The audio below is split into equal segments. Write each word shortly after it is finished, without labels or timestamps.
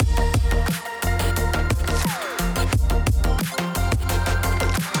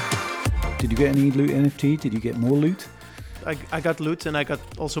get any loot NFT? Did you get more loot? I got loot and I got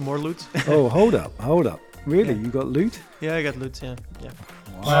also more loot. Oh, hold up. Really? Yeah. You got loot? Yeah, I got loot, yeah.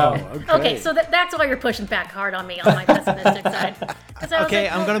 Wow, okay, so that's why you're pushing back hard on me on my pessimistic side. Okay,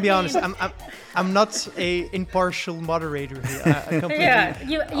 I'm going to be honest. I'm not a impartial moderator here. I completely, I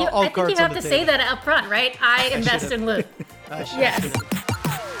think you have to say that up front, right? I invest in loot. Yes.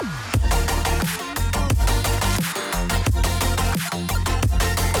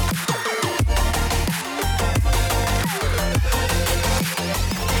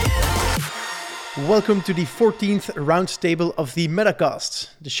 Welcome to the 14th Roundtable of the Metacast,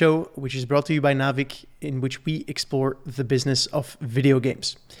 the show which is brought to you by Navik, in which we explore the business of video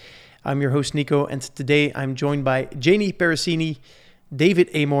games. I'm your host Nico, and today I'm joined by Janie Pericini, David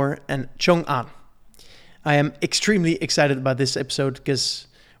Amor, and Chong An. I am extremely excited about this episode because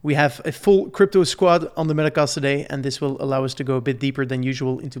we have a full crypto squad on the Metacast today, and this will allow us to go a bit deeper than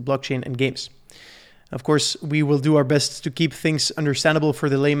usual into blockchain and games. Of course, we will do our best to keep things understandable for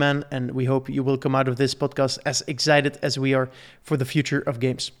the layman, and we hope you will come out of this podcast as excited as we are for the future of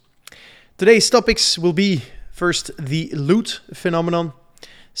games. Today's topics will be, first, the loot phenomenon,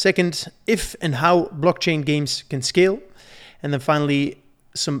 second, if and how blockchain games can scale, and then finally,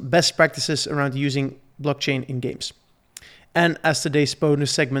 some best practices around using blockchain in games. And as today's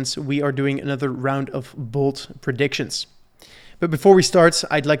bonus segments, we are doing another round of bold predictions. But before we start,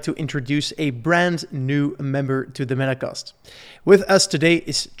 I'd like to introduce a brand new member to the Metacast. With us today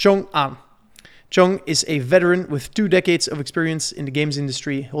is Chong An. Chong is a veteran with 2 decades of experience in the games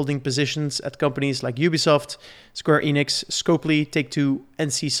industry, holding positions at companies like Ubisoft, Square Enix, Scopely, Take-Two,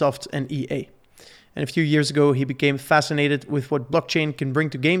 NCSoft, and EA. And a few years ago, he became fascinated with what blockchain can bring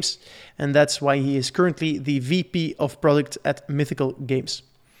to games, and that's why he is currently the VP of Product at Mythical Games.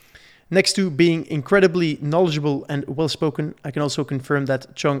 Next to being incredibly knowledgeable and well-spoken, I can also confirm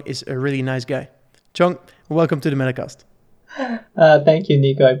that Chong is a really nice guy. Chong, welcome to the Metacast. Thank you,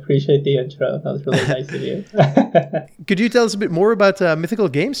 Nico. I appreciate the intro. That was really nice of you. Could you tell us a bit more about Mythical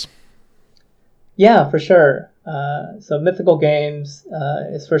Games? Yeah, for sure. So Mythical Games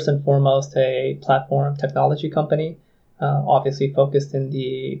is first and foremost a platform technology company, obviously focused in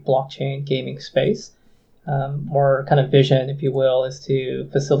the blockchain gaming space. More kind of vision, if you will, is to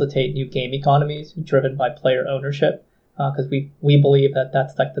facilitate new game economies driven by player ownership, because we believe that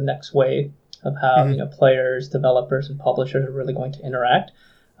that's like the next wave of how players, developers, and publishers are really going to interact.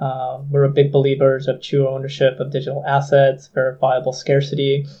 We're big believers of true ownership of digital assets, verifiable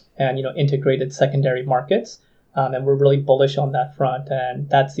scarcity, and integrated secondary markets. And we're really bullish on that front, and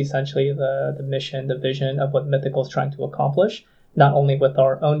that's essentially the mission, the vision of what Mythical is trying to accomplish. Not only with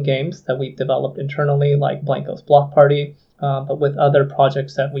our own games that we've developed internally, like Blanco's Block Party, but with other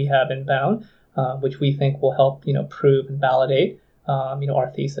projects that we have inbound, which we think will help, prove and validate,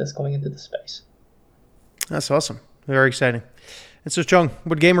 our thesis going into the space. That's awesome. Very exciting. And so, Chong,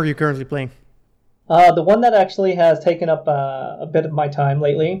 what game are you currently playing? The one that actually has taken up a bit of my time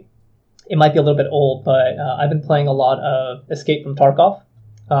lately, it might be a little bit old, but I've been playing a lot of Escape from Tarkov.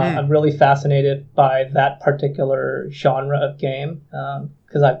 I'm really fascinated by that particular genre of game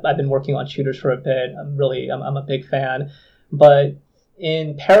because I've been working on shooters for a bit. I'm a big fan. But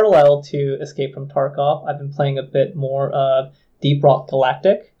in parallel to Escape from Tarkov, I've been playing a bit more of Deep Rock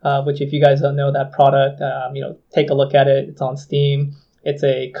Galactic, which if you guys don't know that product, take a look at it. It's on Steam. It's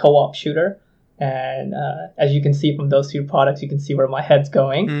a co-op shooter. And as you can see from those 2 products, you can see where my head's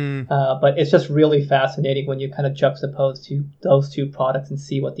going. But it's just really fascinating when you kind of juxtapose to those 2 products and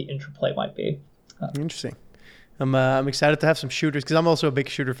see what the interplay might be. Interesting. I'm excited to have some shooters because I'm also a big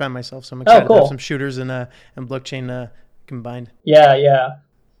shooter fan myself. So I'm excited to have some shooters and blockchain combined. Yeah.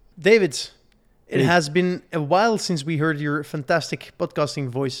 David, it has been a while since we heard your fantastic podcasting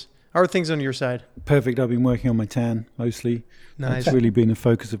voice. How are things on your side? Perfect. I've been working on my tan mostly. Nice. It's really been a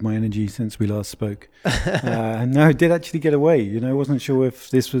focus of my energy since we last spoke. No, I did actually get away. I wasn't sure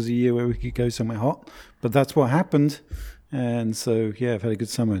if this was a year where we could go somewhere hot, but that's what happened. And so, yeah, I've had a good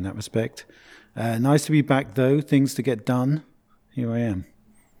summer in that respect. Nice to be back, though. Things to get done. Here I am.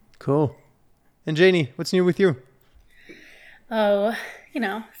 Cool. And Janie, what's new with you? Oh,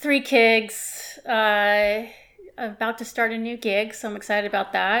 3 gigs. About to start a new gig, so I'm excited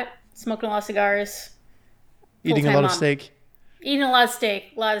about that. Smoking a lot of cigars. Eating a lot of steak. Eating a lot of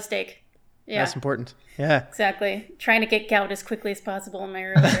steak. Yeah. That's important. Yeah. Exactly. Trying to get gout as quickly as possible in my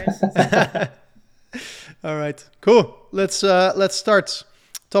early years. All right. Cool. Let's start.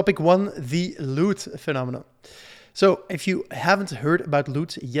 Topic 1, the loot phenomenon. So if you haven't heard about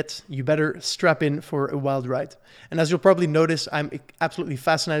loot yet, you better strap in for a wild ride. And as you'll probably notice, I'm absolutely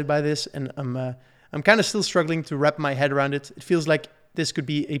fascinated by this, and I'm kind of still struggling to wrap my head around it. It feels like this could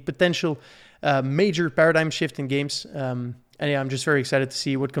be a potential major paradigm shift in games. And yeah, I'm just very excited to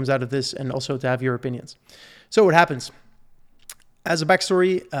see what comes out of this and also to have your opinions. So what happens? As a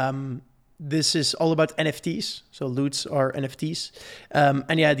backstory, this is all about NFTs. So loots are NFTs.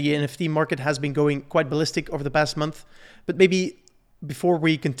 And yeah, the NFT market has been going quite ballistic over the past month. But maybe before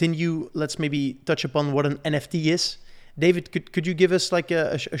we continue, let's maybe touch upon what an NFT is. David, could you give us like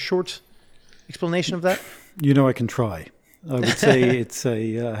a short explanation of that? I can try. I would say it's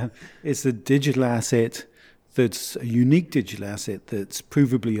a digital asset that's a unique digital asset that's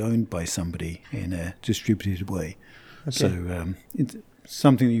provably owned by somebody in a distributed way. Okay. So it's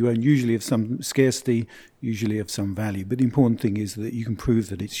something that you own, usually of some scarcity, usually of some value. But the important thing is that you can prove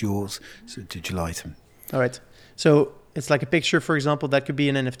that it's yours. It's a digital item. All right. So it's like a picture, for example, that could be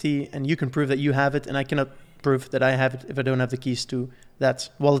an NFT, and you can prove that you have it, and I cannot prove that I have it if I don't have the keys to that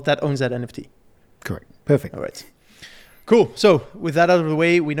wallet that owns that NFT. Correct. Perfect. All right. Cool. So with that out of the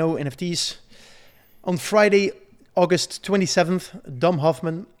way, we know NFTs. On Friday, August 27th, Dom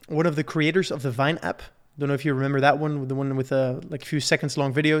Hoffman, one of the creators of the Vine app, don't know if you remember that one, the one with like a few seconds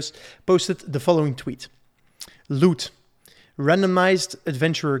long videos, posted the following tweet. Loot. Randomized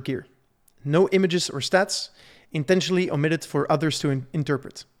adventurer gear. No images or stats. Intentionally omitted for others to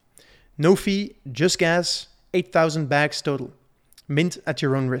interpret. No fee, just gas, 8,000 bags total. Mint at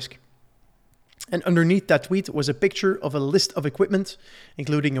your own risk. And underneath that tweet was a picture of a list of equipment,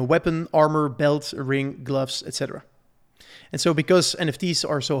 including a weapon, armor, belt, a ring, gloves, etc. And so because NFTs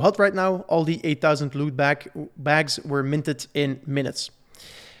are so hot right now, all the 8,000 loot bags were minted in minutes.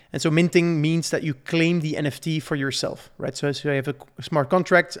 And so minting means that you claim the NFT for yourself, right? So you have a smart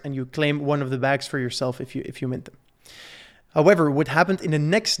contract and you claim one of the bags for yourself if you mint them. However, what happened in the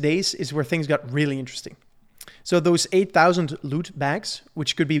next days is where things got really interesting. So those 8,000 loot bags,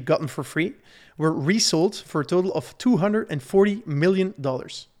 which could be gotten for free, were resold for a total of $240 million.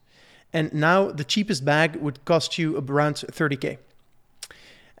 And now the cheapest bag would cost you around $30K.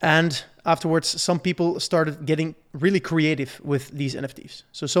 And afterwards, some people started getting really creative with these NFTs.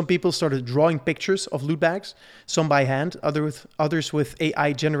 So some people started drawing pictures of loot bags, some by hand, others with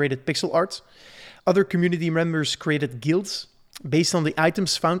AI-generated pixel art. Other community members created guilds based on the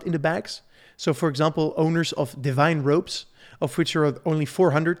items found in the bags. So for example, owners of divine robes, of which there are only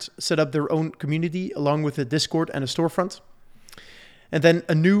 400, set up their own community along with a Discord and a storefront. And then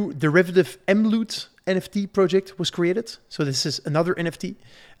a new derivative M-Loot NFT project was created. So this is another NFT.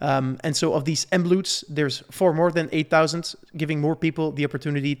 And so of these M-Loots, there's far more than 8,000, giving more people the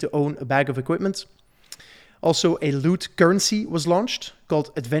opportunity to own a bag of equipment. Also, a loot currency was launched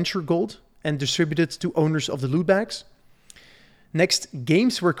called Adventure Gold and distributed to owners of the loot bags. Next,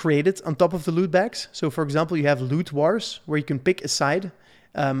 games were created on top of the loot bags. So for example, you have Loot Wars, where you can pick a side,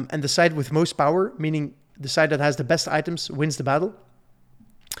 and the side with most power, meaning the side that has the best items, wins the battle.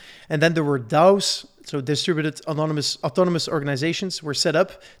 And then there were DAOs, so distributed autonomous organizations, were set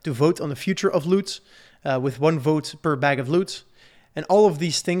up to vote on the future of loot, with one vote per bag of loot. And all of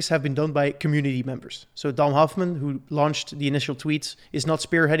these things have been done by community members. So Dom Hoffman, who launched the initial tweets, is not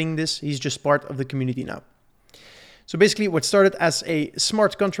spearheading this. He's just part of the community now. So basically what started as a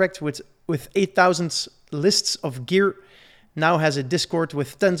smart contract with 8,000 lists of gear now has a Discord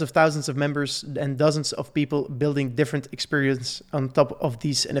with tens of thousands of members and dozens of people building different experience on top of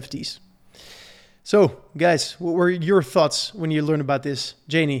these NFTs. So guys, what were your thoughts when you learned about this?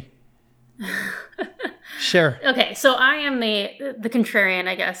 Janie? Share. Okay, so I am the contrarian,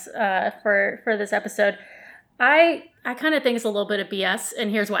 I guess, for this episode. I kind of think it's a little bit of BS,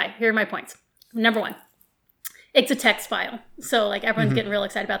 and here's why. Here are my points. Number one, it's a text file, so like everyone's getting real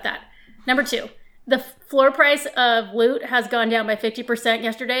excited about that. Number two, the floor price of loot has gone down by 50%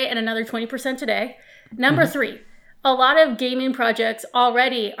 yesterday and another 20% today. Number three, a lot of gaming projects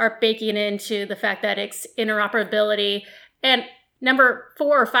already are baking into the fact that it's interoperability. And number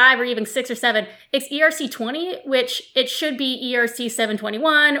 4 or 5 or even 6 or 7, it's ERC20, which it should be ERC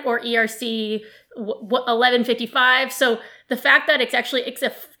 721 or ERC 1155. So the fact that it's actually,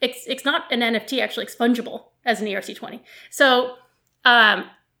 it's not an NFT, actually it's fungible as an ERC20. So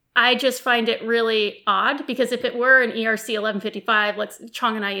I just find it really odd, because if it were an ERC 1155, like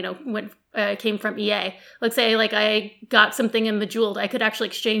Chong and I, came from EA. Let's say like I got something in Bejeweled, I could actually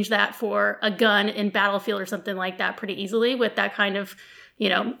exchange that for a gun in Battlefield or something like that pretty easily with that kind of,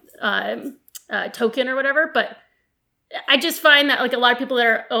 token or whatever. But I just find that like a lot of people that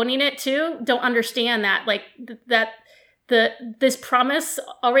are owning it too don't understand that like this promise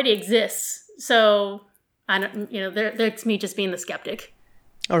already exists. So I don't, there's me just being the skeptic.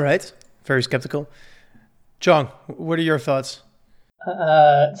 All right. Very skeptical. John, what are your thoughts?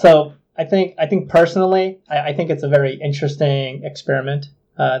 So I think personally, I think it's a very interesting experiment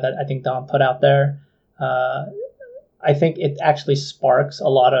that I think Dom put out there. I think it actually sparks a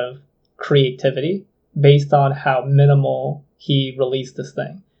lot of creativity based on how minimal he released this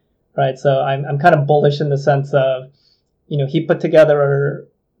thing, right? So I'm kind of bullish in the sense of, he put together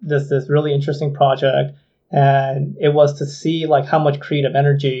this really interesting project, and it was to see like how much creative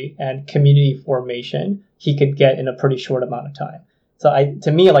energy and community formation he could get in a pretty short amount of time. So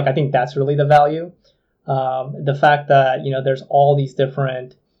to me, I think that's really the value. The fact that, there's all these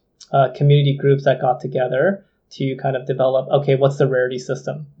different community groups that got together to kind of develop, okay, what's the rarity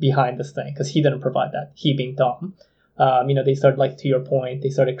system behind this thing? Because he didn't provide that, he being Dom. They started, to your point, they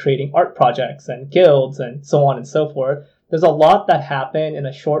started creating art projects and guilds and so on and so forth. There's a lot that happened in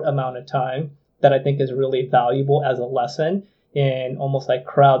a short amount of time that I think is really valuable as a lesson in almost like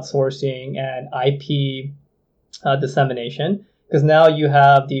crowdsourcing and IP dissemination. Because now you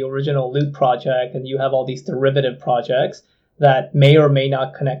have the original Loot project and you have all these derivative projects that may or may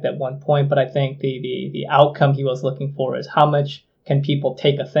not connect at one point. But I think the outcome he was looking for is how much can people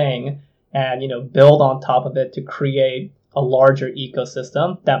take a thing and, build on top of it to create a larger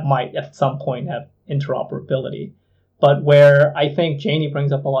ecosystem that might at some point have interoperability. But where I think Janie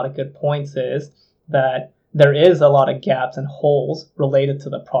brings up a lot of good points is that there is a lot of gaps and holes related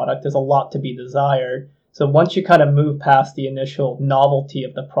to the product. There's a lot to be desired. So once you kind of move past the initial novelty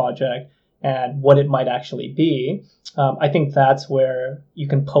of the project and what it might actually be, I think that's where you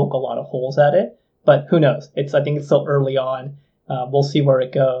can poke a lot of holes at it. But who knows? I think it's still early on. We'll see where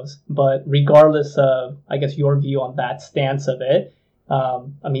it goes. But regardless of, I guess, your view on that stance of it,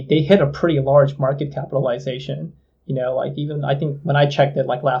 they hit a pretty large market capitalization. Even I think when I checked it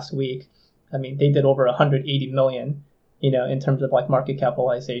last week, they did over 180 million, in terms of market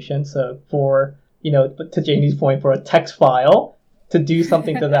capitalization. So for, to Janie's point, for a text file to do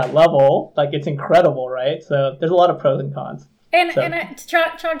something to that level, it's incredible, right? So there's a lot of pros and cons. And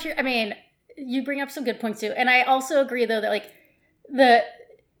you bring up some good points too. And I also agree though that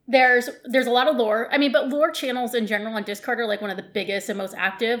there's a lot of lore. But lore channels in general on Discord are one of the biggest and most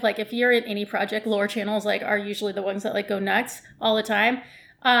active. If you're in any project, lore channels are usually the ones that go nuts all the time.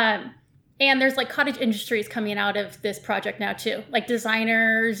 And there's cottage industries coming out of this project now too,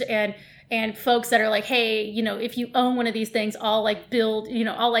 designers and folks that are hey, if you own one of these things, I'll build,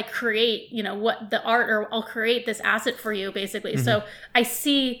 I'll create, what the art, or I'll create this asset for you basically. Mm-hmm. So I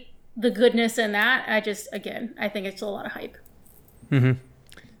see the goodness in that. I think it's a lot of hype. Mm-hmm.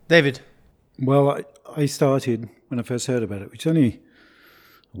 David? Well, I started when I first heard about it, which was only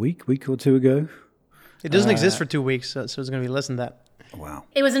a week or two ago. It doesn't exist for 2 weeks, so it's going to be less than that. Wow.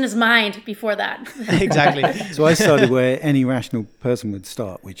 It was in his mind before that. Exactly. So I started where any rational person would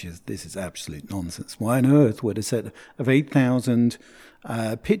start, which is, this is absolute nonsense. Why on earth would a set of 8,000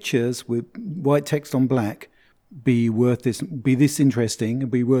 pictures with white text on black be this interesting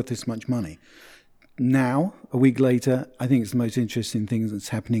and be worth this much money? Now, a week later, I think it's the most interesting thing that's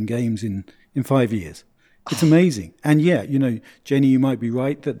happened in games in 5 years. It's amazing. And yeah, Jenny, you might be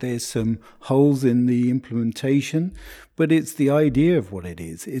right that there's some holes in the implementation, but it's the idea of what it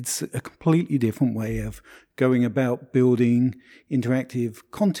is. It's a completely different way of going about building interactive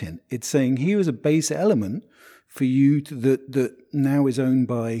content. It's saying here is a base element for you that now is owned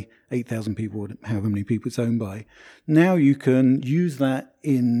by 8,000 people, or however many people it's owned by. Now you can use that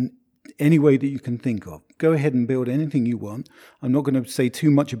in any way that you can think of. Go ahead and build anything you want. I'm not going to say too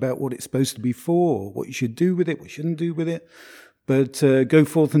much about what it's supposed to be for, or what you should do with it, what you shouldn't do with it, but go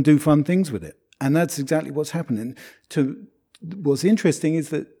forth and do fun things with it. And that's exactly what's happening. What's interesting is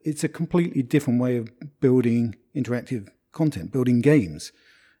that it's a completely different way of building interactive content, building games.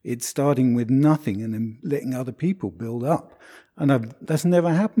 It's starting with nothing and then letting other people build up. And that's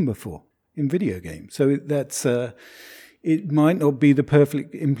never happened before in video games. So that's... it might not be the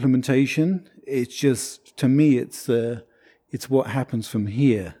perfect implementation. It's just, to me, it's what happens from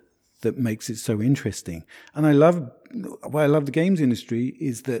here that makes it so interesting. And why I love the games industry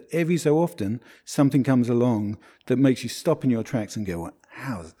is that every so often something comes along that makes you stop in your tracks and go,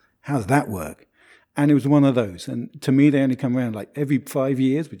 how's that work? And it was one of those. And to me, they only come around every 5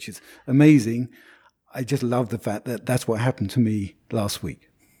 years, which is amazing. I just love the fact that that's what happened to me last week.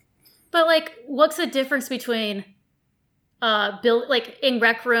 But what's the difference between build in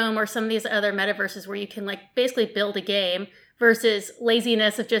Rec Room or some of these other metaverses where you can basically build a game versus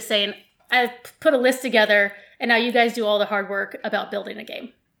laziness of just saying, I put a list together and now you guys do all the hard work about building a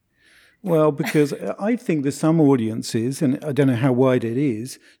game? Well, because I think that some audiences, and I don't know how wide it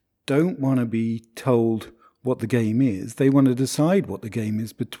is, don't want to be told what the game is. They want to decide what the game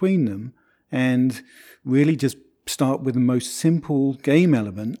is between them and really just start with the most simple game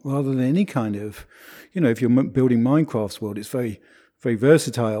element rather than any kind of, if you're building Minecraft's world, it's very, very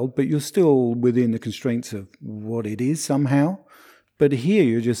versatile, but you're still within the constraints of what it is somehow. But here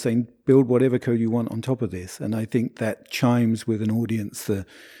you're just saying, build whatever code you want on top of this. And I think that chimes with an audience that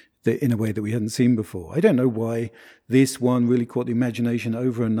in a way that we hadn't seen before. I don't know why this one really caught the imagination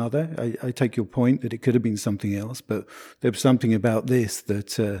over another. I take your point that it could have been something else, but there was something about this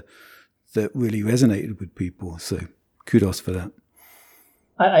that really resonated with people. So kudos for that.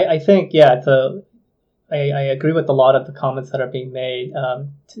 I think, I agree with a lot of the comments that are being made.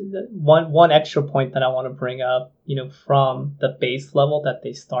 One extra point that I want to bring up, from the base level that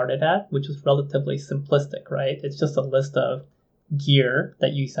they started at, which was relatively simplistic, right? It's just a list of gear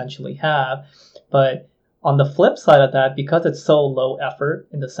that you essentially have. But on the flip side of that, because it's so low effort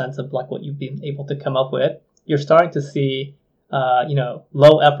in the sense of like what you've been able to come up with, you're starting to see,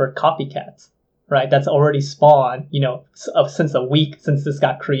 low effort copycats, right? That's already spawned, since a week since this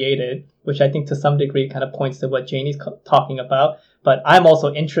got created, which I think to some degree kind of points to what Janie's talking about. But I'm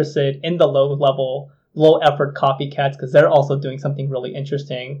also interested in the low effort copycats because they're also doing something really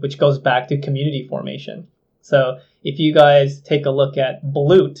interesting, which goes back to community formation. So if you guys take a look at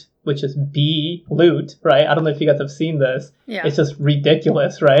Bloot, which is B-Loot, right? I don't know if you guys have seen this. Yeah. It's just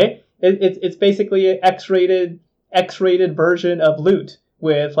ridiculous, right? It's basically an X-rated version of Loot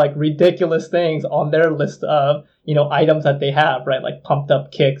with like ridiculous things on their list of, items that they have, right? Like pumped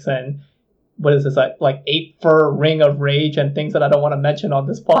up kicks and what is this, like 8 fur ring of rage and things that I don't want to mention on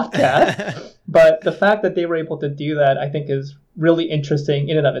this podcast. But the fact that they were able to do that, I think is really interesting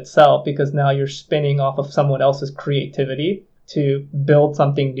in and of itself, because now you're spinning off of someone else's creativity to build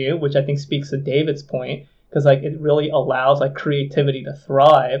something new, which I think speaks to David's point, because like it really allows like creativity to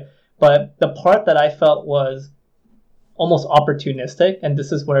thrive. But the part that I felt was almost opportunistic, and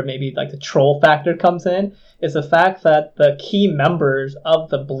this is where maybe like the troll factor comes in, is the fact that the key members of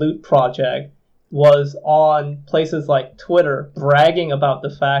the Bloot project was on places like Twitter bragging about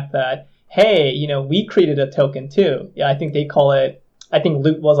the fact that, hey, we created a token too. Yeah, I think they call it, I think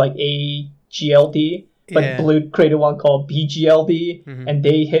Loot was like AGLD, but Bloot created one called BGLD, and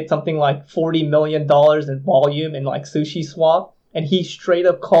they hit something like $40 million in volume in like Sushi Swap. And he straight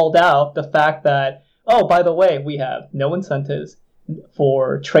up called out the fact that, oh, by the way, we have no incentives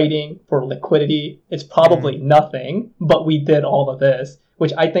for trading, for liquidity. It's probably nothing, but we did all of this,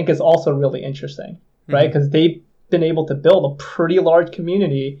 which I think is also really interesting, right? Because they've been able to build a pretty large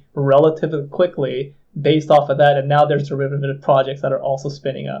community relatively quickly based off of that. And now there's derivative projects that are also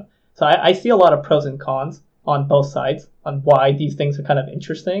spinning up. So I see a lot of pros and cons on both sides on why these things are kind of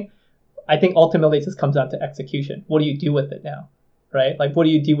interesting. I think ultimately it just comes down to execution. What do you do with it now? Right? Like, what do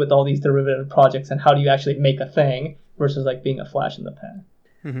you do with all these derivative projects, and how do you actually make a thing versus like being a flash in the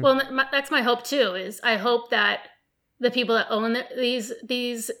pan? Well, that's my hope too. Is I hope that the people that own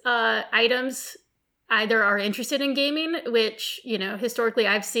these items either are interested in gaming, which historically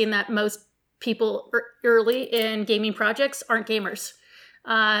I've seen that most people early in gaming projects aren't gamers.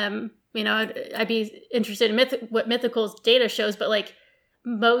 I'd be interested in what Mythical's data shows, but like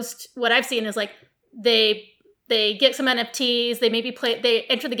what I've seen is like they get some NFTs, they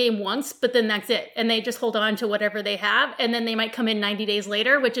enter the game once, but then that's it. And they just hold on to whatever they have. And then they might come in 90 days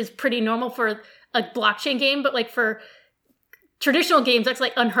later, which is pretty normal for a blockchain game. But like for traditional games, that's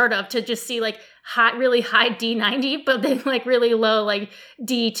like unheard of to just see like really high D90, but then like really low like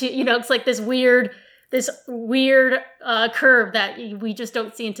D2. It's like this weird curve that we just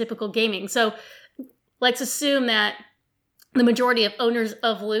don't see in typical gaming. So let's assume that the majority of owners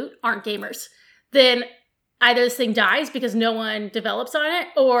of Loot aren't gamers. Then either this thing dies because no one develops on it,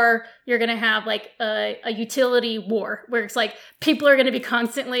 or you're going to have like a utility war where it's like people are going to be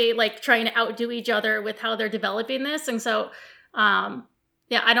constantly like trying to outdo each other with how they're developing this. And so, I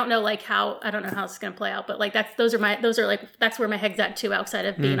don't know how it's going to play out, but like that's where my head's at too, outside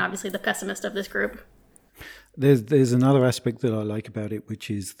of being obviously the pessimist of this group. There's another aspect that I like about it,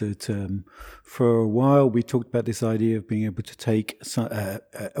 which is that for a while we talked about this idea of being able to take a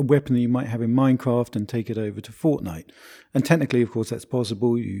weapon that you might have in Minecraft and take it over to Fortnite. And technically, of course, that's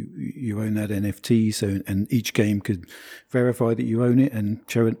possible. You own that NFT, and each game could verify that you own it and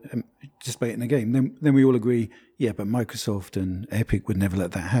show it and display it in a game. Then we all agree, yeah, but Microsoft and Epic would never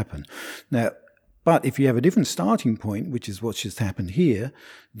let that happen. Now, but if you have a different starting point, which is what's just happened here,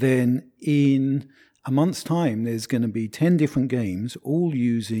 then in a month's time, there's going to be 10 different games all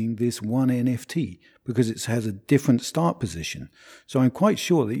using this one NFT because it has a different start position. So I'm quite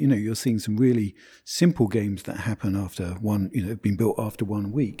sure that, you're seeing some really simple games that happen after been built after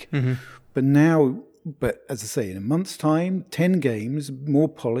 1 week. But as I say, in a month's time, 10 games, more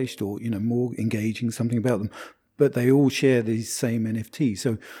polished or, more engaging, something about them. but they all share these same NFTs.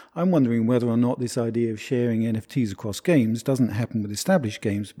 So I'm wondering whether or not this idea of sharing NFTs across games doesn't happen with established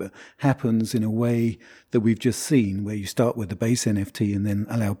games, but happens in a way that we've just seen, where you start with the base NFT and then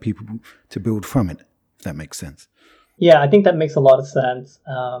allow people to build from it, if that makes sense. Yeah, I think that makes a lot of sense.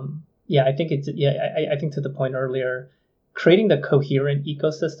 I think I think to the point earlier, creating the coherent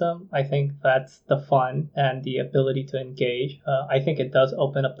ecosystem, I think that's the fun and the ability to engage. I think it does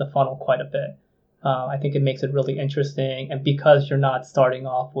open up the funnel quite a bit. I think it makes it really interesting. And because you're not starting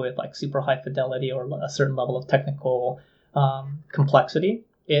off with like super high fidelity or a certain level of technical complexity,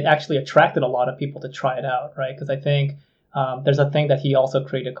 it actually attracted a lot of people to try it out, right? Because I think there's a thing that he also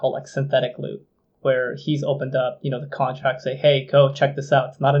created called like synthetic loot, where he's opened up, the contract, say, hey, go check this out.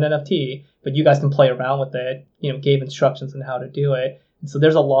 It's not an NFT, but you guys can play around with it, gave instructions on how to do it. And so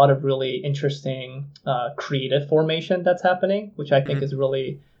there's a lot of really interesting creative formation that's happening, which I think is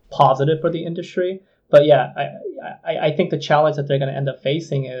really positive for the industry. But yeah, I think the challenge that they're going to end up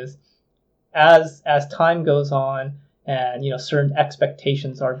facing is as time goes on and, certain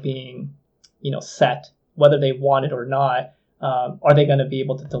expectations are being, set, whether they want it or not, are they going to be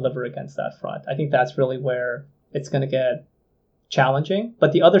able to deliver against that front? I think that's really where it's going to get challenging.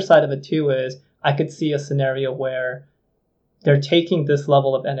 But the other side of it too is I could see a scenario where they're taking this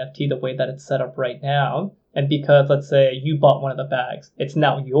level of NFT the way that it's set up right now. And because, let's say, you bought one of the bags, it's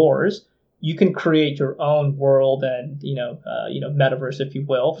now yours. You can create your own world and, metaverse, if you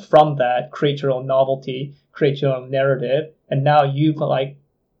will, from that, create your own novelty, create your own narrative. And now you've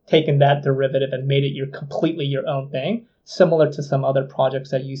taken that derivative and made it completely your own thing, similar to some other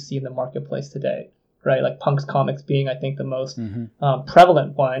projects that you see in the marketplace today, right? Like Punk's Comics being, I think, the most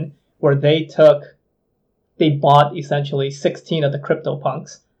prevalent one, where they bought essentially 16 of the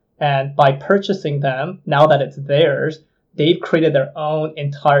CryptoPunks. And by purchasing them, now that it's theirs, they've created their own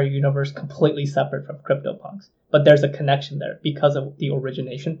entire universe completely separate from CryptoPunks. But there's a connection there because of the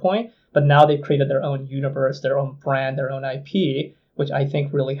origination point. But now they've created their own universe, their own brand, their own IP, which I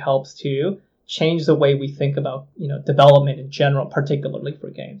think really helps to change the way we think about, development in general, particularly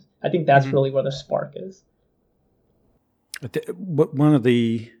for games. I think that's really where the spark is. One of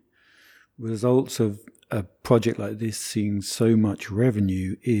the results of a project like this seeing so much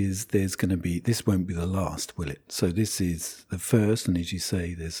revenue is this won't be the last, will it? So this is the first, and as you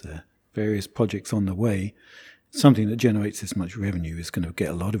say, there's various projects on the way. Something that generates this much revenue is going to get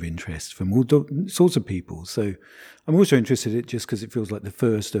a lot of interest from all sorts of people. So I'm also interested in it just because it feels like the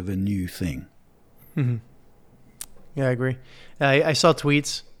first of a new thing. Mm-hmm. Yeah, I agree. I saw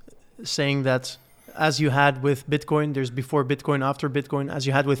tweets saying that as you had with Bitcoin, there's before Bitcoin, after Bitcoin. As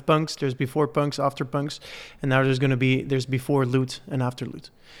you had with punks, there's before punks, after punks. And now there's before loot and after loot.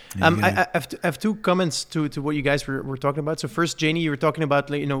 I have two comments to what you guys were talking about. So first, Janie, you were talking about,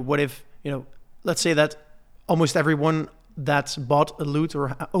 what if, let's say that almost everyone that bought a loot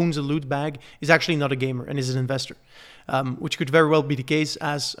or owns a loot bag is actually not a gamer and is an investor, which could very well be the case.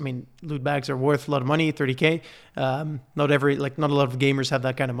 Loot bags are worth a lot of money, 30K. Not a lot of gamers have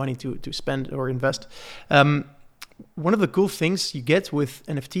that kind of money to spend or invest. One of the cool things you get with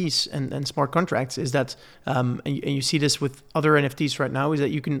NFTs and smart contracts is that, and you see this with other NFTs right now, is that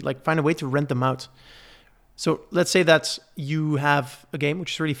you can find a way to rent them out. So let's say that you have a game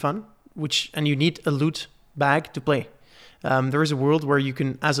which is really fun, and you need a loot bag to play. There is a world where you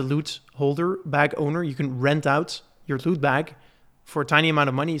can, as a loot holder, bag owner, you can rent out your loot bag for a tiny amount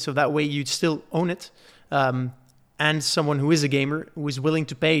of money. So that way you still own it. And someone who is a gamer, who is willing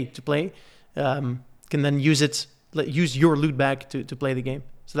to pay to play, can then use your loot bag to play the game.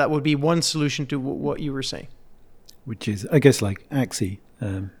 So that would be one solution to what you were saying. Which is, I guess, like Axie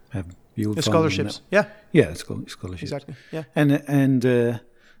have yield scholarships. Yeah. Yeah, scholarships. Exactly. Yeah. And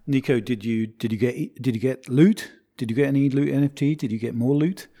Nico, did you get loot? Did you get any loot NFT? Did you get more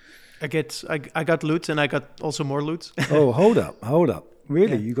loot? I got loot, and I got also more loot. Oh, hold up.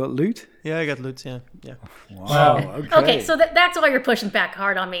 Really? Yeah. You got loot? Yeah, I got loot, yeah. Wow. Okay, so that's why you're pushing back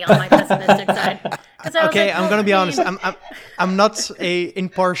hard on me on my pessimistic side. Okay, I'm going to be honest. I'm not a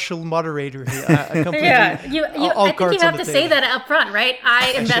impartial moderator here. I think you have to say that up front, right?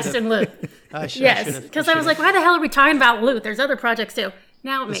 I invest in loot. Yes, because I was like, why the hell are we talking about loot? There's other projects too.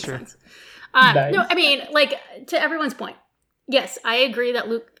 Now it makes sense. Nice. No, I mean, to everyone's point, yes, I agree that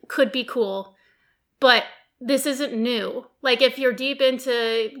loot could be cool, but this isn't new. If you're deep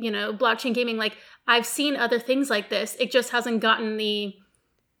into, blockchain gaming, I've seen other things like this. It just hasn't gotten the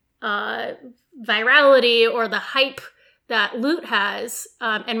virality or the hype that loot has.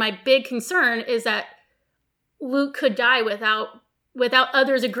 And my big concern is that loot could die without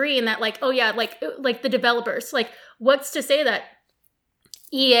others agreeing that, the developers, what's to say that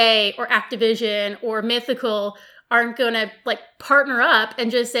EA or Activision or Mythical aren't going to like partner up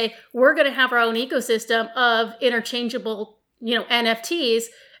and just say, we're going to have our own ecosystem of interchangeable, NFTs,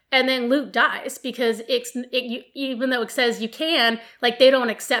 and then loot dies because even though it says you can, like they don't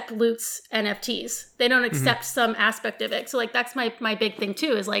accept loot's NFTs. They don't accept some aspect of it. So like that's my big thing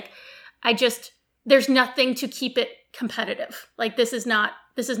too, is like there's nothing to keep it competitive. Like this is not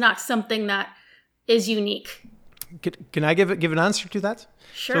something that is unique. Can I give an answer to that?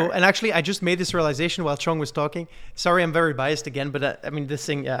 Sure. So, and actually, I just made this realization while Chong was talking. Sorry, I'm very biased again, but this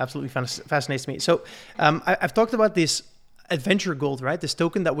thing absolutely fascinates me. So, I've talked about this adventure gold, right? This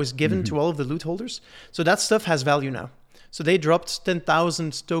token that was given to all of the loot holders. So that stuff has value now. So they dropped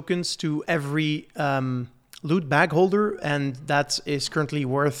 10,000 tokens to every loot bag holder, and that 10,000 is currently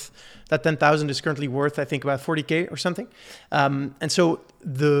worth, I think, about 40K or something. And so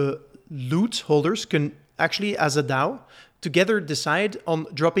the loot holders can actually, as a DAO, together decide on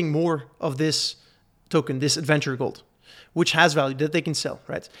dropping more of this token, this adventure gold, which has value that they can sell,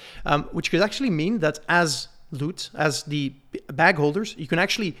 right? Which could actually mean that as the bag holders, you can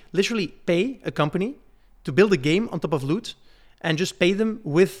actually literally pay a company to build a game on top of loot and just pay them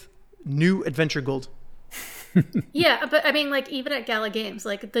with new adventure gold. Yeah, but I mean, like even at Gala Games,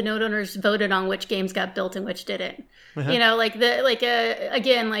 like the node owners voted on which games got built and which didn't. If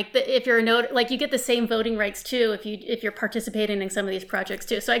you're a node, like you get the same voting rights too if you're participating in some of these projects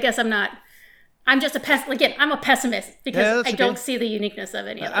too. So I guess I'm just a I'm a pessimist because I don't see the uniqueness of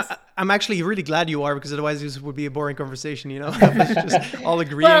any of this. I'm actually really glad you are, because otherwise this would be a boring conversation, just all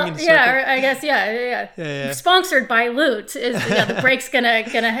agreeing. In I guess, yeah. Sponsored by Loot is the break's gonna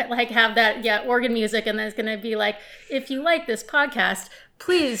like have that organ music, and then it's gonna be like, if you like this podcast,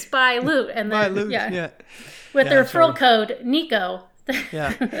 please buy Loot, and then buy Loot, with the referral code Nico.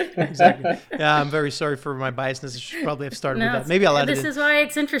 Yeah, exactly. Yeah, I'm very sorry for my biasness. I should probably have started with that. Maybe I'll add it in. This is why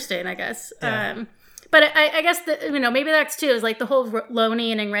it's interesting, I guess. Yeah. But I guess maybe that's too, is like the whole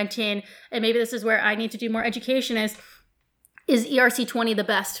loaning and renting, and maybe this is where I need to do more education. Is ERC20 the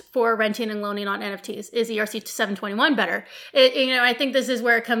best for renting and loaning on NFTs? Is ERC 721 better? I think this is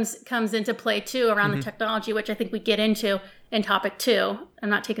where it comes into play too, around the technology, which I think we get into in topic 2. I'm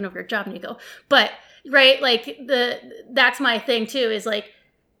not taking over your job, Nico, but. Right, like that's my thing too, is like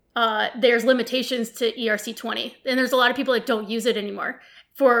there's limitations to ERC20, and there's a lot of people that don't use it anymore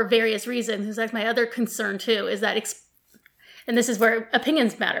for various reasons. It's like my other concern too is that, and this is where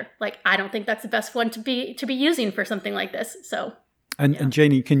opinions matter. Like I don't think that's the best one to be using for something like this. So, and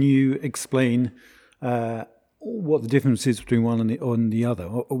Janie, can you explain what the difference is between one and the other,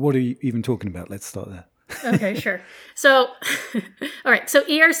 or what are you even talking about? Let's start there. Okay, sure. So, all right. So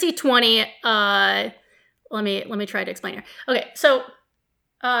ERC20, let me try to explain here. Okay. So,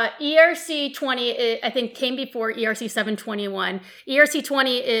 ERC20, I think came before ERC 721.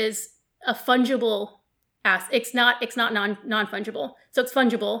 ERC20 is a fungible asset. It's not non-fungible. So it's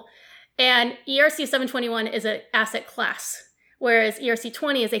fungible. And ERC 721 is an asset class, whereas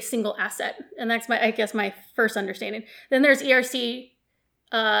ERC20 is a single asset. And that's my first understanding. Then there's ERC,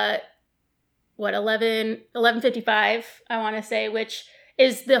 1155, I want to say, which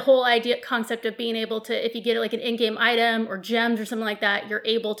is the whole concept of being able to, if you get like an in-game item or gems or something like that, you're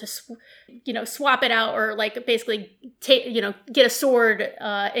able to, swap it out, or like basically get a sword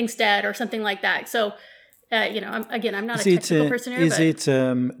instead or something like that. So, I'm not a technical person here. Is it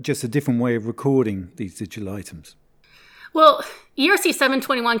just a different way of recording these digital items? Well, ERC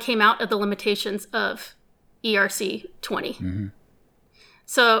 721 came out of the limitations of ERC 20. Mm-hmm.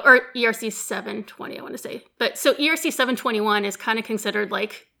 So, or ERC 720, I want to say. But so ERC 721 is kind of considered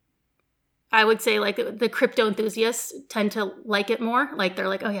like, I would say like the crypto enthusiasts tend to like it more. Like they're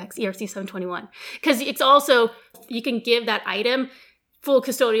like, oh yeah, it's ERC 721. Because it's also, you can give that item full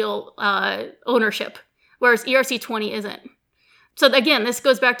custodial ownership, whereas ERC 20 isn't. So again, this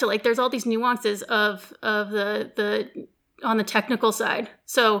goes back to like, there's all these nuances of the on the technical side.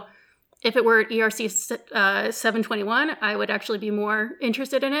 So if it were ERC 721, I would actually be more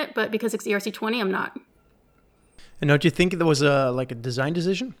interested in it. But because it's ERC 20, I'm not. And don't you think there was a design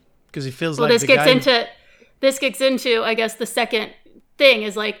decision? Because it feels this gets into, I guess, the second thing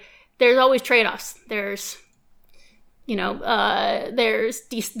is like, there's always trade-offs. There's, there's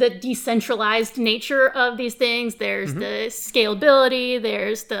the decentralized nature of these things. There's the scalability.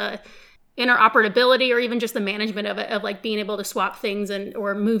 There's the interoperability, or even just the management of it, of like being able to swap things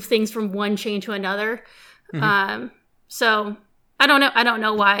or move things from one chain to another. So I don't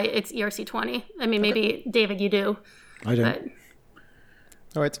know why it's ERC 20. I mean, maybe David, you do. I don't.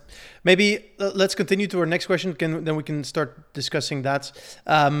 All right. Maybe let's continue to our next question. Then we can start discussing that.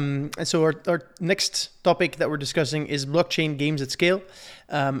 And so our next topic that we're discussing is blockchain games at scale.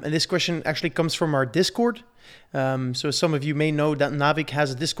 And this question actually comes from our Discord. So some of you may know that Navic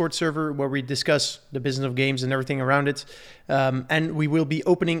has a Discord server where we discuss the business of games and everything around it. And we will be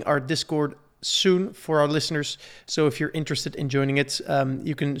opening our Discord soon for our listeners. So if you're interested in joining it,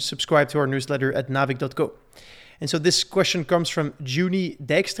 you can subscribe to our newsletter at navic.co. And so this question comes from Junie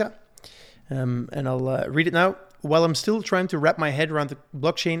Dijkstra, and I'll read it now. While I'm still trying to wrap my head around the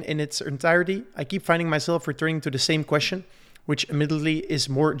blockchain in its entirety, I keep finding myself returning to the same question, which admittedly is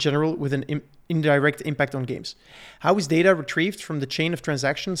more general with an indirect impact on games. How is data retrieved from the chain of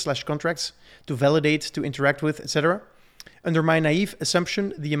transactions/contracts to validate, to interact with, etc.? Under my naive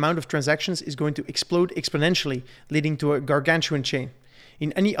assumption, the amount of transactions is going to explode exponentially, leading to a gargantuan chain.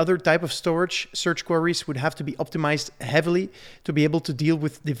 In any other type of storage, search queries would have to be optimized heavily to be able to deal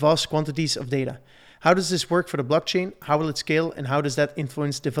with the vast quantities of data. How does this work for the blockchain? How will it scale? And how does that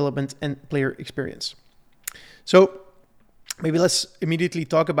influence development and player experience? So maybe let's immediately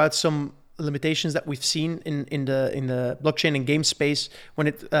talk about some limitations that we've seen in the blockchain and game space when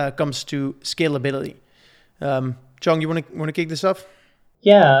it comes to scalability. John, you want to kick this off?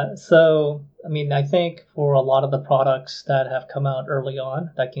 Yeah, so I mean, I think for a lot of the products that have come out early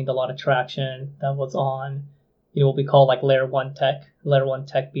on, that gained a lot of traction, that was on, what we call like layer one tech. Layer one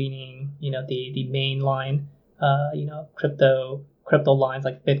tech being, the main line, crypto lines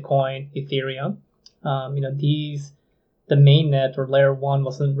like Bitcoin, Ethereum. The mainnet or layer one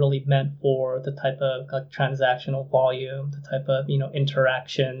wasn't really meant for the type of like transactional volume, the type of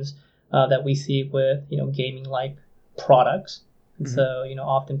interactions that we see with gaming like products. And so,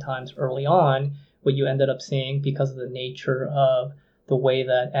 oftentimes early on, what you ended up seeing because of the nature of the way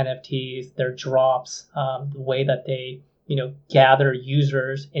that NFTs, their drops, the way that they, gather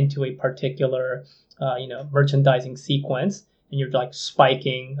users into a particular, merchandising sequence, and you're like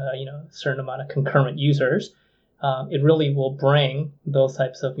spiking, a certain amount of concurrent users, it really will bring those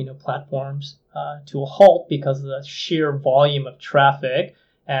types of, platforms to a halt because of the sheer volume of traffic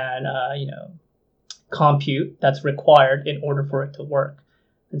and, compute that's required in order for it to work.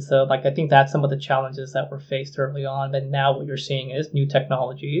 And so I think that's some of the challenges that were faced early on. But now what you're seeing is new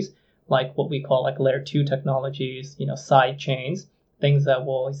technologies, like what we call like layer two technologies, side chains, things that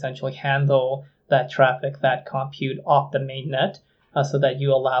will essentially handle that traffic, that compute off the mainnet, so that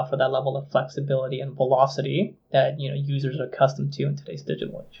you allow for that level of flexibility and velocity that, users are accustomed to in today's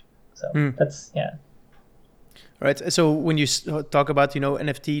digital age. So that's, yeah. Right. So when you talk about,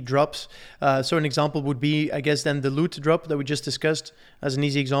 NFT drops, so an example would be, I guess, then the loot drop that we just discussed as an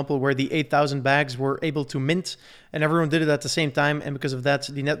easy example where the 8,000 bags were able to mint and everyone did it at the same time. And because of that,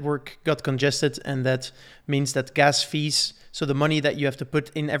 the network got congested. And that means that gas fees, so the money that you have to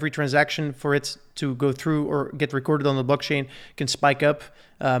put in every transaction for it to go through or get recorded on the blockchain can spike up.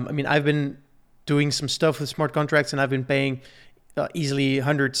 I've been doing some stuff with smart contracts and I've been paying easily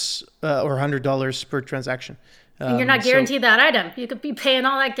hundreds or $100 per transaction. And you're not guaranteed that item. You could be paying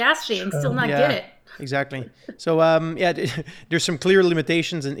all that gas fee and still not get it. Exactly. So there's some clear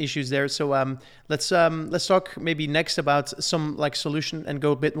limitations and issues there. So let's talk maybe next about some like solution and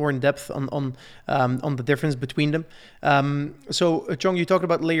go a bit more in depth on the difference between them. So Chong, you talked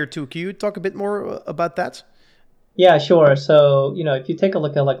about layer two. Can you talk a bit more about that? Yeah, sure. So if you take a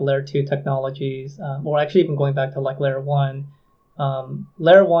look at like layer two technologies, or actually even going back to like layer one.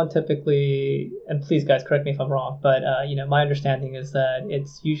 Layer one typically, and please guys correct me if I'm wrong, but my understanding is that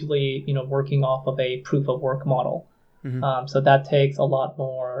it's usually working off of a proof of work model. Mm-hmm. So that takes a lot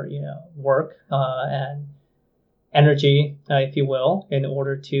more work and energy, if you will, in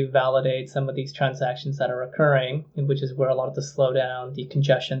order to validate some of these transactions that are occurring, which is where a lot of the slowdown, the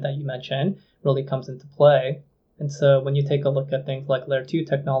congestion that you mentioned really comes into play. And so when you take a look at things like layer two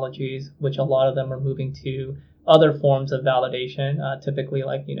technologies, which a lot of them are moving to other forms of validation, typically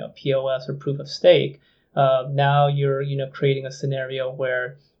like, POS or proof of stake, now you're, creating a scenario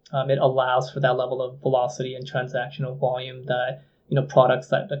where it allows for that level of velocity and transactional volume that, products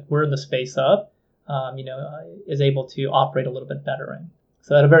that we're in the space of, is able to operate a little bit better in.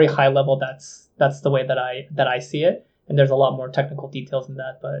 So at a very high level, that's the way that I see it. And there's a lot more technical details in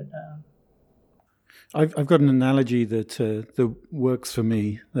that, but... I've got an analogy that works for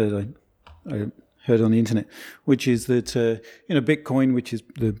me that I heard on the internet, which is that Bitcoin, which is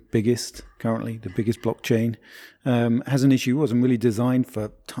the biggest blockchain, has an issue. It wasn't really designed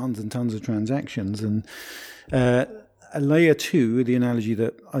for tons and tons of transactions, and a layer two, the analogy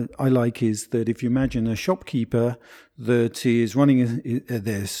that I like is that if you imagine a shopkeeper that is running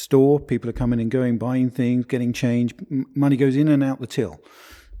their store, people are coming and going, buying things, getting change, money goes in and out the till.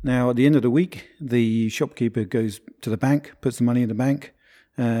 Now, at the end of the week, the shopkeeper goes to the bank, puts the money in the bank,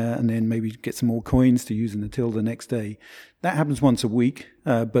 and then maybe get some more coins to use in the till the next day. That happens once a week,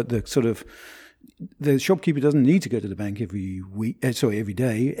 but the shopkeeper doesn't need to go to the bank every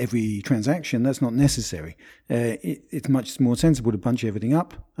day, every transaction. That's not necessary. It's much more sensible to bunch everything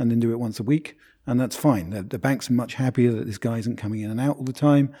up and then do it once a week, and that's fine. The bank's much happier that this guy isn't coming in and out all the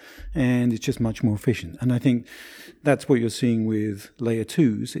time, and it's just much more efficient. And I think that's what you're seeing with layer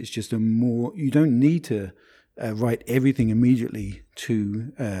 2s. It's just you don't need to write everything immediately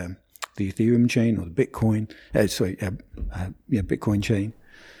to the Ethereum chain or the Bitcoin, Bitcoin chain.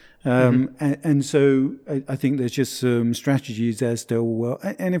 And so I think there's just some strategies as to,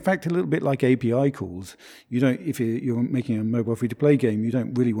 and in fact, a little bit like API calls. If you're making a mobile free-to-play game, you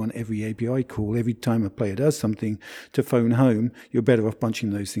don't really want every API call every time a player does something to phone home. You're better off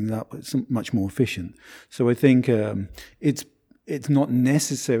bunching those things up. It's much more efficient. So I think it's not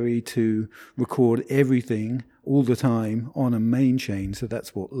necessary to record everything all the time on a main chain. So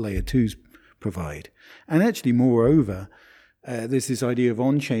that's what layer 2s provide. And actually, moreover, there's this idea of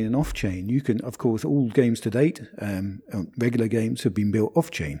on-chain and off-chain. You can, of course, all games to date, regular games have been built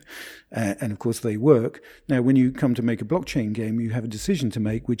off-chain. And of course, they work. Now, when you come to make a blockchain game, you have a decision to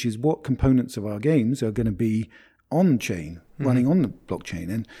make, which is what components of our games are going to be on-chain, running on the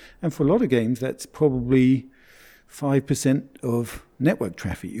blockchain. And for a lot of games, that's probably 5% of network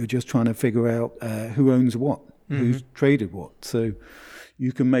traffic. You're just trying to figure out who owns what, who's traded what. So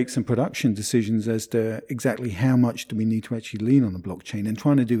you can make some production decisions as to exactly how much do we need to actually lean on the blockchain. And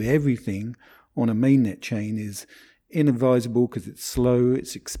trying to do everything on a mainnet chain is inadvisable because it's slow,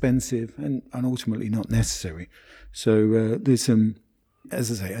 it's expensive, and ultimately not necessary. So there's some,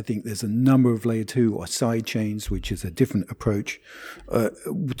 as I say, I think there's a number of layer 2 or side chains, which is a different approach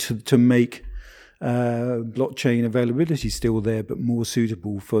to make blockchain availability still there, but more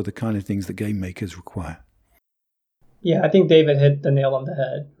suitable for the kind of things that game makers require. Yeah, I think David hit the nail on the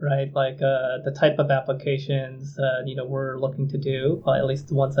head, right? Like the type of applications we're looking to do, at least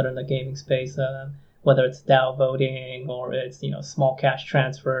the ones that are in the gaming space, whether it's DAO voting or it's small cash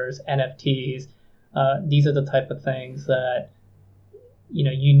transfers, NFTs. These are the type of things that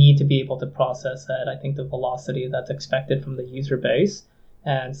you need to be able to process at, I think, the velocity that's expected from the user base.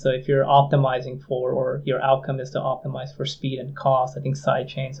 And so if you're optimizing for, or your outcome is to optimize for speed and cost, I think side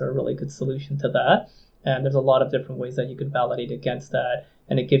chains are a really good solution to that. And there's a lot of different ways that you can validate against that.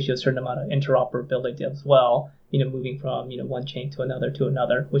 And it gives you a certain amount of interoperability as well, moving from, one chain to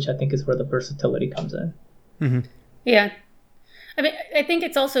another, which I think is where the versatility comes in. Mm-hmm. Yeah. I mean, I think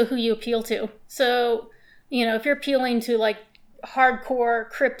it's also who you appeal to. So, if you're appealing to like hardcore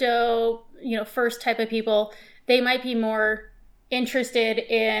crypto, first type of people, they might be more interested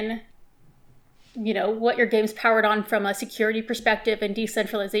in what your game's powered on from a security perspective and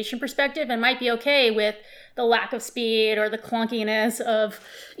decentralization perspective, and might be okay with the lack of speed or the clunkiness of,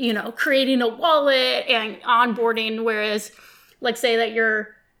 creating a wallet and onboarding. Whereas, like, say that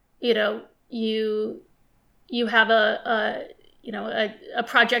you're, you have a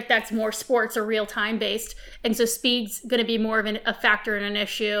project that's more sports or real time based, and so speed's going to be more of a factor and an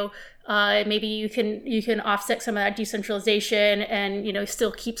issue. Maybe you can offset some of that decentralization and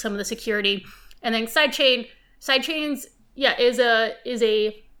still keep some of the security. And then side chains, is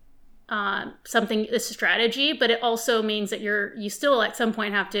a something, a strategy, but it also means that you still at some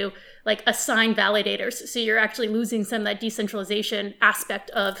point have to like assign validators. So you're actually losing some of that decentralization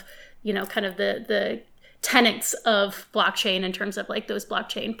aspect of kind of the tenets of blockchain in terms of like those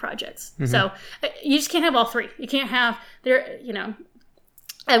blockchain projects. Mm-hmm. So you just can't have all three. You can't have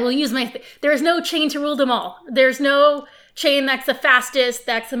I will use there is no chain to rule them all. There's no chain that's the fastest,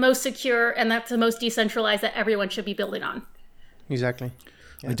 that's the most secure, and that's the most decentralized that everyone should be building on. Exactly.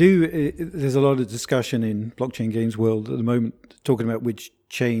 Yeah. There's a lot of discussion in blockchain games world at the moment talking about which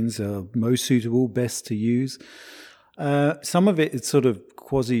chains are most suitable, best to use. Some of it is sort of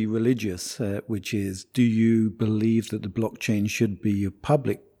quasi-religious, which is, do you believe that the blockchain should be a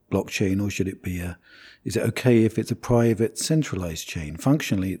public blockchain, or should it be is it okay if it's a private centralized chain?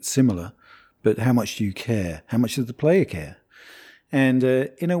 Functionally, it's similar, but how much do you care? How much does the player care? And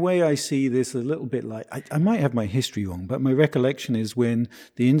in a way, I see this a little bit like, I might have my history wrong, but my recollection is when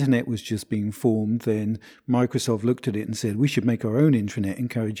the internet was just being formed, then Microsoft looked at it and said, we should make our own internet,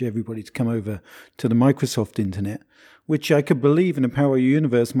 encourage everybody to come over to the Microsoft internet, which I could believe in a parallel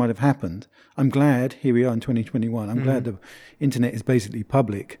universe might have happened. I'm glad, here we are in 2021, I'm glad the internet is basically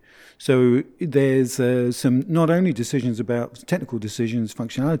public. So there's some not only decisions about technical decisions,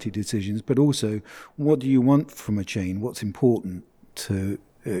 functionality decisions, but also what do you want from a chain? What's important to,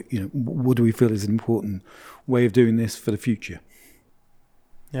 what do we feel is an important way of doing this for the future?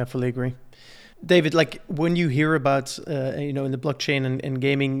 Yeah, I fully agree. David, like when you hear about, in the blockchain and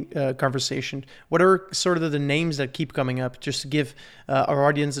gaming conversation, what are sort of the names that keep coming up, just to give our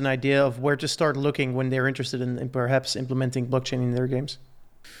audience an idea of where to start looking when they're interested in perhaps implementing blockchain in their games?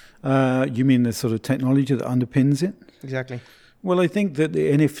 You mean the sort of technology that underpins it? Exactly. Well, I think that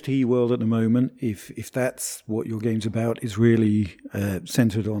the NFT world at the moment, if that's what your game's about, is really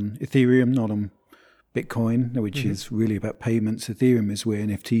centered on Ethereum, not on Bitcoin, which is really about payments. Ethereum is where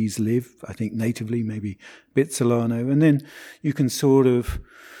NFTs live, I think natively, maybe a bit Solano. And then you can sort of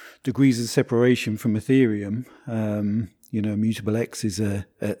degrees of separation from Ethereum. Mutable X is a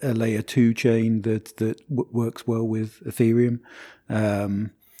layer 2 chain that works well with Ethereum.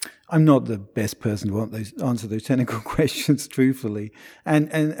 I'm not the best person to answer those technical questions, truthfully.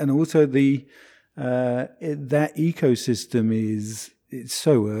 And also that ecosystem it's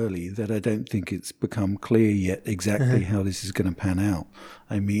so early that I don't think it's become clear yet exactly how this is going to pan out.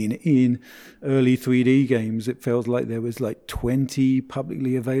 I mean, in early 3D games, it felt like there was like 20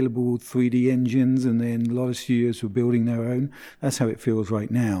 publicly available 3D engines, and then a lot of studios were building their own. That's how it feels right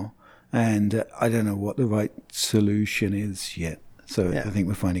now. And I don't know what the right solution is yet. So I think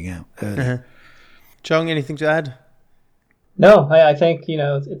we're finding out early. Chung, anything to add? No, I think,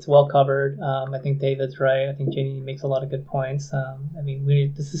 it's well covered. I think David's right. I think Jenny makes a lot of good points.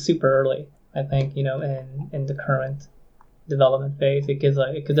 This is super early, I think, in the current development phase. Because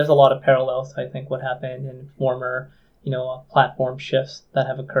there's a lot of parallels to, I think, what happened in former, platform shifts that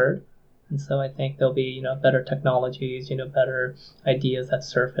have occurred. And so I think there'll be, better technologies, better ideas that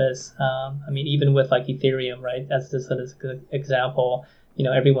surface. Even with like Ethereum, right, as this is a good example,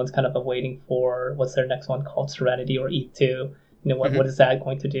 everyone's kind of waiting for what's their next one called Serenity or ETH2. What is that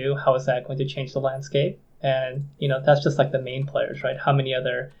going to do? How is that going to change the landscape? And, that's just like the main players, right? How many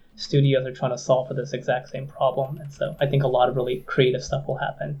other studios are trying to solve for this exact same problem? And so I think a lot of really creative stuff will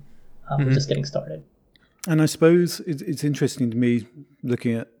happen. We're just getting started. And I suppose it's interesting to me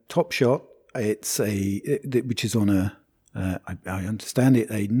looking at Top Shot. Which is on I understand it,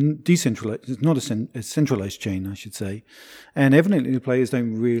 a decentralized, it's not a centralized chain, I should say. And evidently the players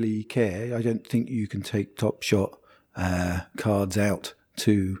don't really care. I don't think you can take Top Shot cards out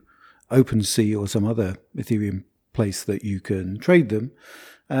to OpenSea or some other Ethereum place that you can trade them.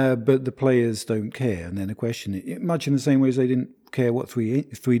 But the players don't care. And then the question, much in the same way as they didn't care what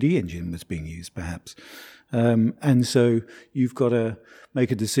 3D engine was being used, perhaps. And so you've got to make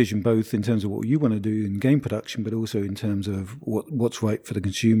a decision both in terms of what you want to do in game production, but also in terms of what's right for the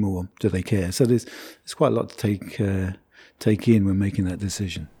consumer, or do they care? So there's quite a lot to take in when making that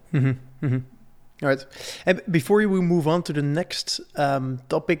decision. All right. And before we move on to the next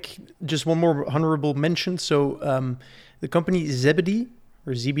topic, just one more honorable mention. So the company Zebedee,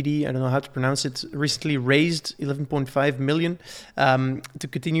 or ZBD, I don't know how to pronounce it, recently raised 11.5 million to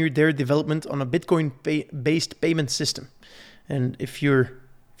continue their development on a Bitcoin-based payment system. And if you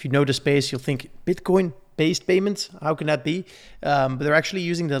know the space, you'll think Bitcoin-based payments, how can that be? But they're actually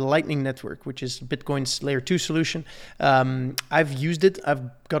using the Lightning Network, which is Bitcoin's layer 2 solution. I've used it. I've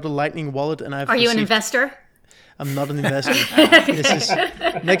got a Lightning wallet, and Are you an investor? I'm not an investor. This is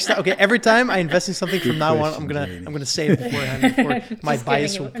next time. Okay, every time I invest in something from now on, I'm gonna say it beforehand before my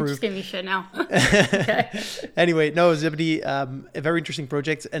bias will prove. I'm just giving you shit now. Okay. Anyway, no, Zebedee, a very interesting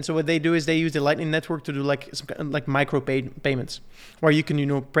project. And so what they do is they use the Lightning Network to do like micro payments, where you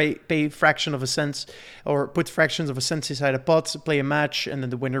can pay fraction of a cent or put fractions of a cent inside a pot, play a match, and then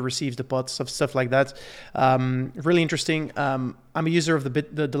the winner receives the pot, stuff like that. Really interesting. I'm a user of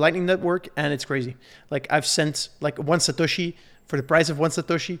the Lightning Network, and it's crazy. Like I've sent like 1 Satoshi for the price of 1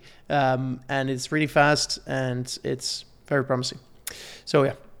 Satoshi, and it's really fast and it's very promising. So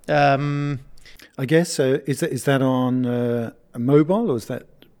yeah. I guess is that on a mobile, or is that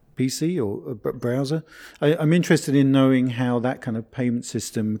PC or a browser? I'm interested in knowing how that kind of payment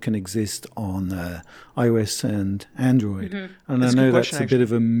system can exist on iOS and Android. And I know that's a bit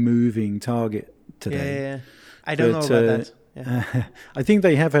of a moving target today. Yeah. I don't know about that. Yeah. I think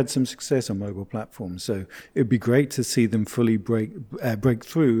they have had some success on mobile platforms, so it'd be great to see them fully break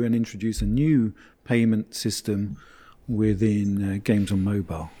through and introduce a new payment system within games on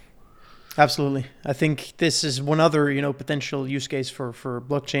mobile. Absolutely. I think this is one other, potential use case for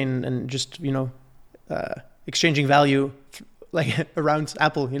blockchain and just, exchanging value like around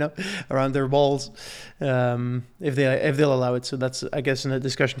Apple, around their walls, if they'll allow it. So that's, I guess, a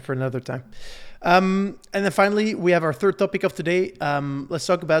discussion for another time. And then finally, we have our third topic of today. Let's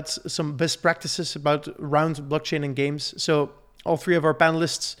talk about some best practices around blockchain and games. So all three of our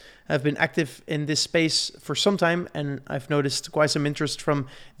panelists have been active in this space for some time, and I've noticed quite some interest from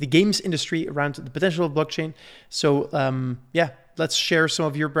the games industry around the potential of blockchain. So let's share some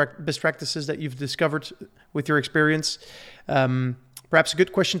of your best practices that you've discovered with your experience. Perhaps a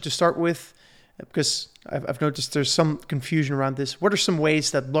good question to start with, because I've noticed there's some confusion around this. What are some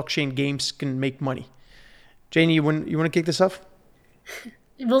ways that blockchain games can make money? Janie, you want to kick this off?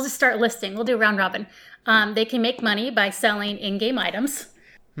 We'll just start listing. We'll do round robin. They can make money by selling in-game items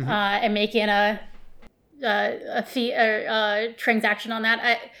and making a fee or a transaction on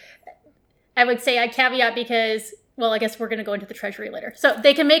that. I would say I caveat because, well, I guess we're going to go into the treasury later. So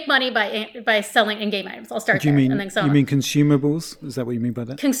they can make money by selling in-game items. I'll start there. And then so you mean consumables? Is that what you mean by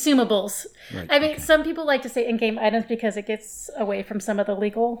that? Consumables. Right, I mean, some people like to say in-game items because it gets away from some of the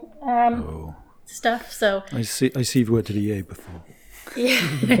legal stuff. So I see you've worked at EA before. Yeah,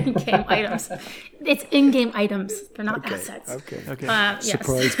 in-game items. It's in-game items. They're not assets. Okay.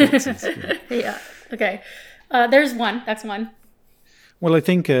 Surprise boxes. Yeah. Okay. There's one. That's one. Well, I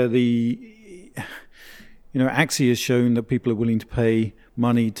think Axie has shown that people are willing to pay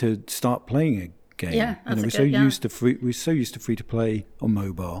money to start playing a game. Yeah, that's used to free to play on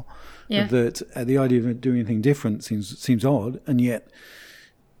mobile that the idea of doing anything different seems odd, and yet.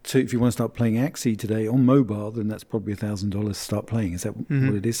 So if you want to start playing Axie today on mobile, then that's probably $1,000 to start playing. Is that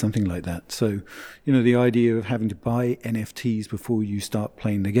what it is? Something like that. So, the idea of having to buy NFTs before you start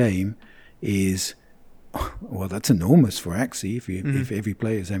playing the game is, well, that's enormous for Axie if every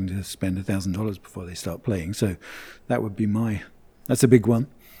player is having to spend $1,000 before they start playing. So that would be that's a big one.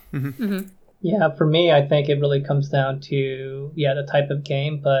 Yeah, for me, I think it really comes down to, the type of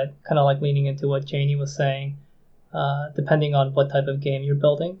game, but kind of like leaning into what Janie was saying. Depending on what type of game you're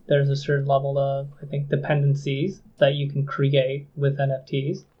building, there's a certain level of, I think, dependencies that you can create with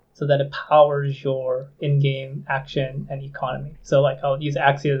NFTs so that it powers your in-game action and economy. So like I'll use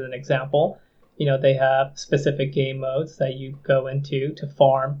Axie as an example. They have specific game modes that you go into to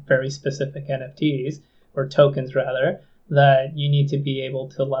farm very specific NFTs, or tokens rather, that you need to be able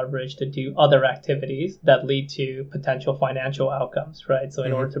to leverage to do other activities that lead to potential financial outcomes, right? So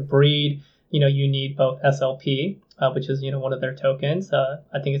in order to breed, you need both SLP, which is, one of their tokens.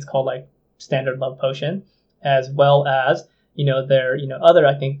 I think it's called like Standard Love Potion, as well as, their, other,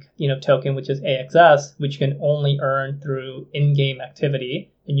 I think, token, which is AXS, which you can only earn through in-game activity.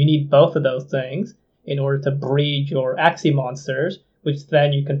 And you need both of those things in order to breed your Axie monsters, which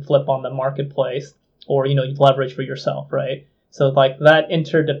then you can flip on the marketplace or, leverage for yourself, right? So like that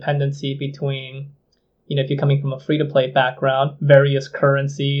interdependency between, if you're coming from a free-to-play background, various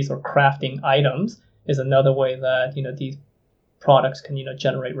currencies or crafting items is another way that, these products can,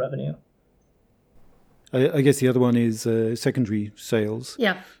 generate revenue. I guess the other one is secondary sales.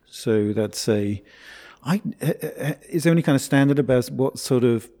 Yeah. So that's is there any kind of standard about what sort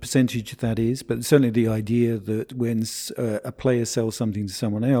of percentage that is? But certainly the idea that when a player sells something to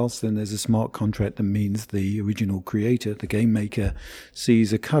someone else, then there's a smart contract that means the original creator, the game maker,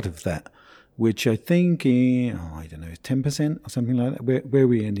 sees a cut of that. Which I think, 10% or something like that. Where are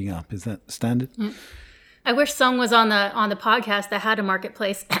we ending up? Is that standard? I wish Sung was on the podcast that had a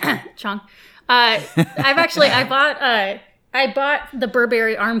marketplace. Chong, I bought the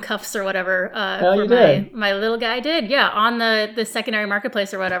Burberry arm cuffs or whatever for my little guy. I did, on the secondary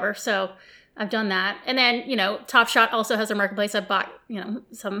marketplace or whatever. So I've done that, and then Top Shot also has a marketplace. I bought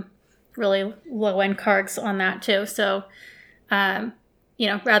some really low end cards on that too. So.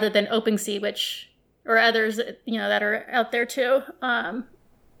 Rather than OpenSea, or others, that are out there too.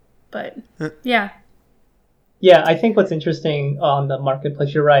 But yeah. Yeah, I think what's interesting on the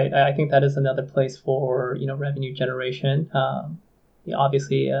marketplace, you're right. I think that is another place for, revenue generation.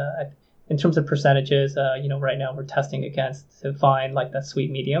 Obviously, in terms of percentages, right now we're testing against to find like that sweet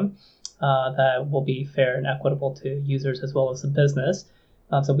medium that will be fair and equitable to users as well as the business.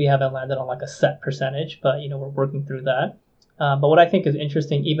 So we haven't landed on like a set percentage, but, we're working through that. But what I think is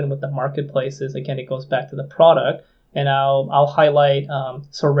interesting, even with the marketplace, is again it goes back to the product, and I'll highlight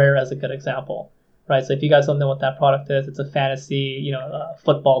Sorare as a good example, right? So if you guys don't know what that product is, it's a fantasy,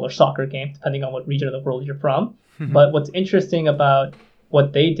 football or soccer game, depending on what region of the world you're from. But what's interesting about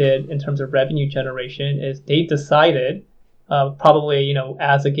what they did in terms of revenue generation is they decided, probably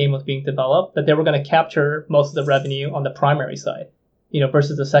as the game was being developed, that they were going to capture most of the revenue on the primary side,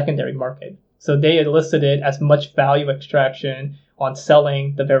 versus the secondary market. So they elicited as much value extraction on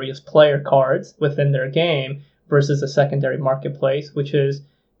selling the various player cards within their game versus a secondary marketplace, which is,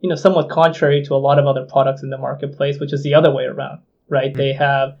 somewhat contrary to a lot of other products in the marketplace, which is the other way around, right? They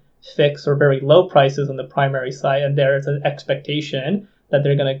have fixed or very low prices on the primary side, and there is an expectation that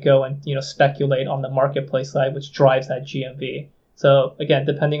they're going to go and, speculate on the marketplace side, which drives that GMV. So again,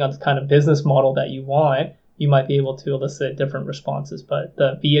 depending on the kind of business model that you want, you might be able to elicit different responses, but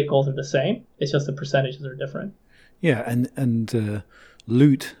the vehicles are the same. It's just the percentages are different. Yeah, and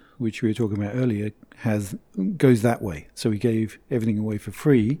loot, which we were talking about earlier, goes that way. So he gave everything away for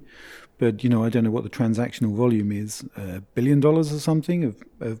free, but I don't know what the transactional volume is, $1 billion or something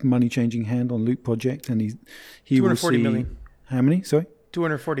of money changing hand on Loot Project, and he 240 will see million. How many? Sorry,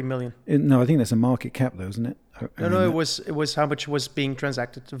 240 million. No, I think that's a market cap, though, isn't it? No, it was how much was being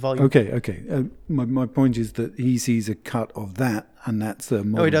transacted, the volume. Okay. My point is that he sees a cut of that, and that's the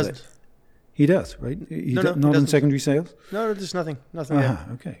model. No, he doesn't. He does, right? Not he on doesn't. secondary sales? No, there's nothing there.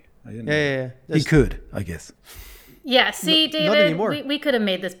 Okay. I didn't Yeah. He could, I guess. Yeah, see, Not David, anymore. we could have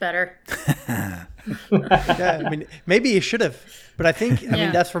made this better. Yeah, I mean, maybe you should have. But I think, I Yeah.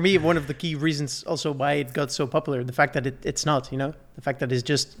 mean, that's for me one of the key reasons also why it got so popular. The fact that it's not, the fact that it's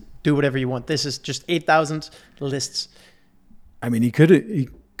just do whatever you want. This is just 8,000 lists. I mean, he could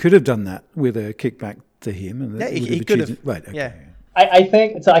have done that with a kickback to him. And Yeah, would he could have. Right, okay. Yeah. I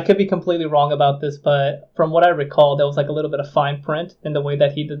think, so I could be completely wrong about this, but from what I recall, there was like a little bit of fine print in the way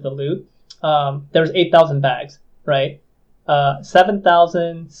that he did the loot. There was 8,000 bags, right?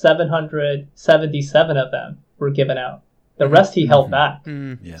 7,777 of them were given out. The rest he held back.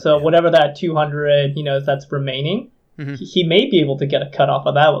 Yeah, So whatever that 200, that's remaining, he may be able to get a cut off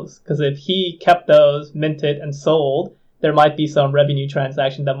of those. Because if he kept those minted and sold, there might be some revenue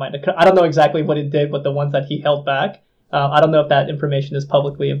transaction that might occur. I don't know exactly what it did with the ones that he held back. I don't know if that information is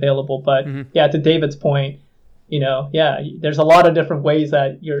publicly available, but yeah, to David's point, there's a lot of different ways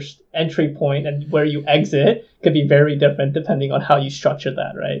that your entry point and where you exit could be very different depending on how you structure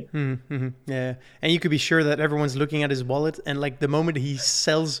that, right? Yeah, and you could be sure that everyone's looking at his wallet, and like the moment he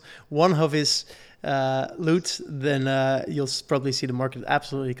sells one of his loot, then you'll probably see the market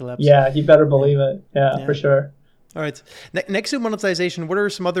absolutely collapse. Yeah, you better believe it. Yeah, for sure. All right. Next to monetization, what are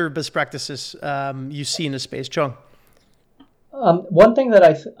some other best practices you see in the space, John? One thing that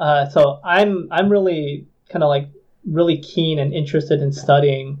I'm really kind of like really keen and interested in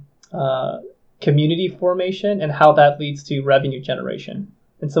studying community formation and how that leads to revenue generation.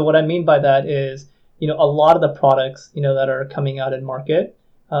 And so what I mean by that is, a lot of the products, that are coming out in market,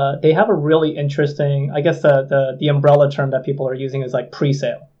 they have a really interesting, I guess the umbrella term that people are using is like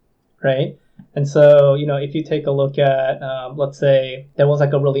pre-sale, right? And so, if you take a look at, let's say there was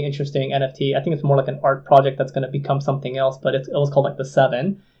like a really interesting NFT, I think it's more like an art project that's going to become something else, but it was called like the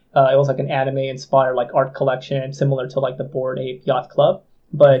Seven. It was like an anime inspired like art collection, similar to like the Bored Ape Yacht Club.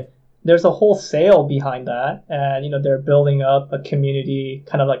 But there's a whole sale behind that. And, they're building up a community,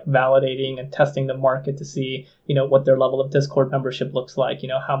 kind of like validating and testing the market to see, what their level of Discord membership looks like,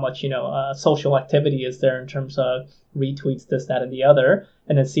 how much, social activity is there in terms of retweets, this, that, and the other,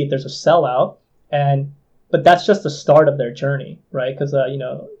 and then see if there's a sellout. But that's just the start of their journey, right? Because,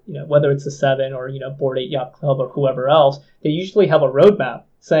 whether it's the Seven or, Bored Ape Yacht Club or whoever else, they usually have a roadmap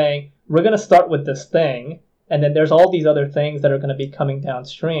saying, we're going to start with this thing, and then there's all these other things that are going to be coming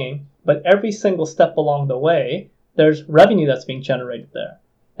downstream. But every single step along the way, there's revenue that's being generated there.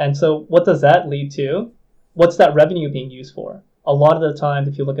 And so what does that lead to? What's that revenue being used for? A lot of the time,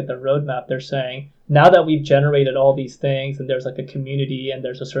 if you look at the roadmap, they're saying, now that we've generated all these things and there's like a community and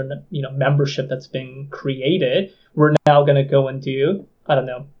there's a certain, membership that's been created, we're now going to go and do, I don't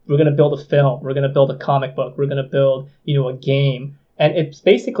know, we're going to build a film, we're going to build a comic book, we're going to build, a game. And it's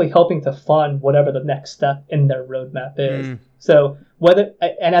basically helping to fund whatever the next step in their roadmap is. So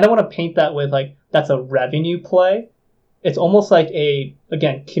and I don't want to paint that with like, that's a revenue play. It's almost like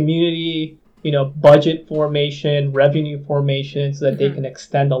again, community, budget formation, revenue formation, so that they can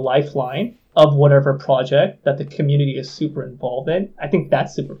extend a lifeline of whatever project that the community is super involved in. I think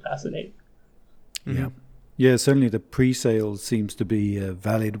that's super fascinating. Yeah, certainly the pre-sale seems to be a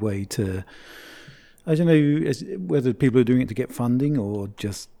valid way to, I don't know whether people are doing it to get funding or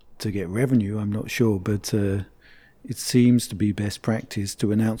just to get revenue, I'm not sure, but it seems to be best practice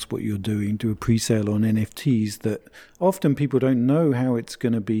to announce what you're doing, do a pre-sale on NFTs that often people don't know how it's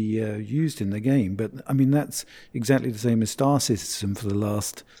going to be used in the game. But I mean, that's exactly the same as Star System for the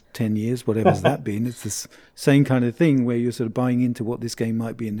last 10 years, whatever's that been. It's the same kind of thing where you're sort of buying into what this game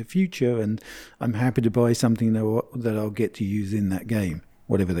might be in the future, and I'm happy to buy something that I'll get to use in that game,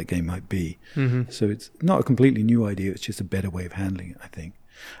 whatever that game might be. So it's not a completely new idea, it's just a better way of handling it, I think.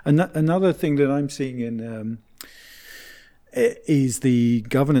 And another thing that I'm seeing in is the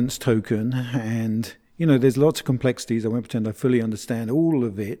governance token, and there's lots of complexities. I won't pretend I fully understand all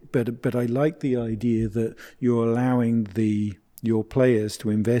of it, but I like the idea that you're allowing your players to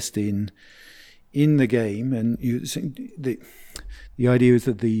invest in the game, and the idea is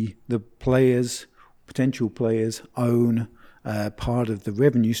that the players, potential players, own part of the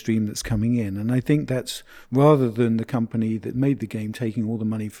revenue stream that's coming in. And I think that's rather than the company that made the game taking all the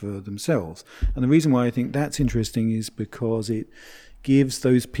money for themselves. And the reason why I think that's interesting is because it gives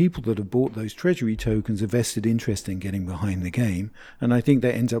those people that have bought those treasury tokens a vested interest in getting behind the game. And I think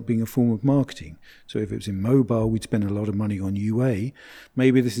that ends up being a form of marketing. So if it was in mobile, we'd spend a lot of money on UA.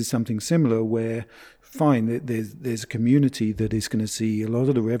 Maybe this is something similar where, fine, there's a community that is going to see a lot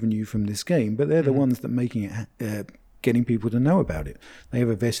of the revenue from this game, but they're the ones that are making it, getting people to know about it. They have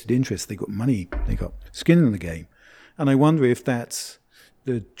a vested interest. They got money. They got skin in the game. And I wonder if that's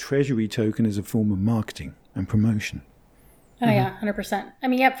the treasury token is a form of marketing and promotion. Oh, yeah, 100%. I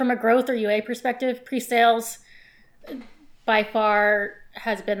mean, yeah, from a growth or UA perspective, pre-sales by far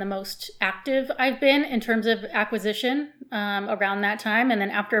has been the most active I've been in terms of acquisition around that time. And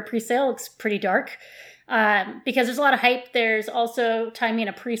then after a pre-sale, it's pretty dark because there's a lot of hype. There's also timing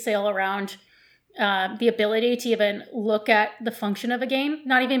a pre-sale around the ability to even look at the function of a game,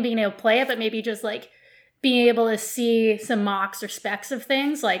 not even being able to play it, but maybe just like being able to see some mocks or specs of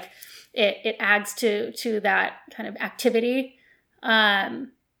things. Like it adds to that kind of activity. And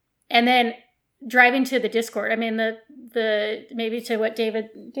then driving to the Discord. I mean, the maybe to what David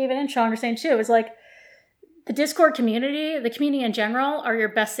and Sean are saying too, is like the Discord community, the community in general, are your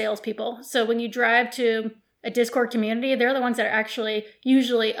best salespeople. So when you drive to a Discord community, they're the ones that are actually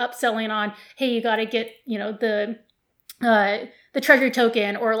usually upselling on, hey, you got to get, the treasury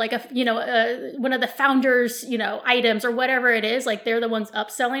token or like one of the founders, items or whatever it is. Like they're the ones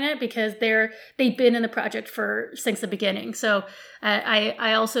upselling it because they've been in the project since the beginning. So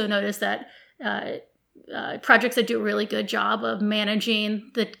I also noticed that projects that do a really good job of managing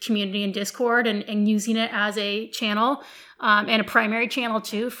the community in Discord and using it as a channel and a primary channel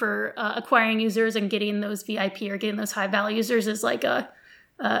too for acquiring users and getting those VIP or getting those high value users is like a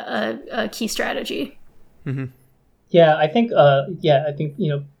key strategy. Mm-hmm. Yeah, I think,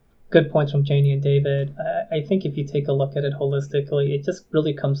 good points from Janie and David. I think if you take a look at it holistically, it just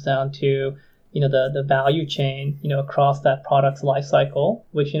really comes down to, the value chain, across that product's life cycle,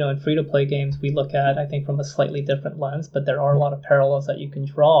 which, in free-to-play games, we look at, I think, from a slightly different lens, but there are a lot of parallels that you can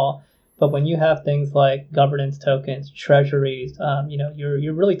draw. But when you have things like governance tokens, treasuries,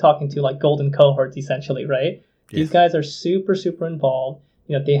 you're really talking to like golden cohorts, essentially, right? Yes. These guys are super, super involved.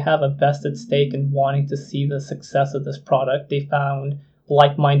 They have a vested stake in wanting to see the success of this product. They found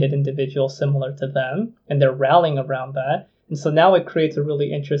like-minded individuals similar to them, and they're rallying around that. And so now it creates a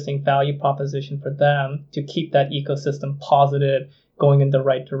really interesting value proposition for them to keep that ecosystem positive, going in the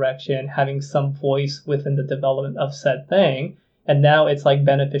right direction, having some voice within the development of said thing. And now it's like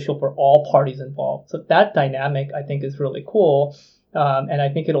beneficial for all parties involved. So that dynamic, I think, is really cool. And I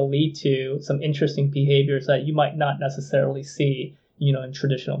think it'll lead to some interesting behaviors that you might not necessarily see in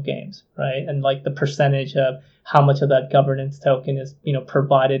traditional games, right? And like the percentage of how much of that governance token is,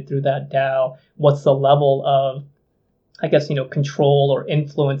 provided through that DAO, what's the level of, I guess, control or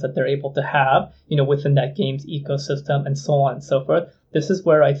influence that they're able to have, within that game's ecosystem and so on and so forth. This is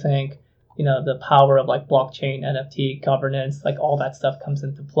where I think, the power of like blockchain, NFT, governance, like all that stuff comes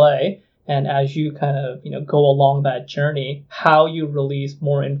into play. And as you kind of, go along that journey, how you release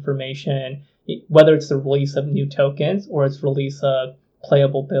more information, whether it's the release of new tokens or it's release of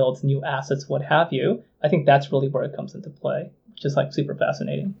playable builds, new assets, what have you, I think that's really where it comes into play, which is like super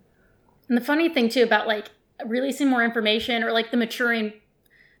fascinating. And the funny thing too about like releasing more information or like the maturing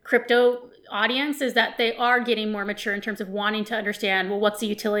crypto audience is that they are getting more mature in terms of wanting to understand, well, what's the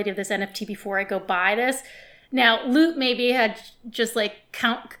utility of this NFT before I go buy this? Now, Loot maybe had just like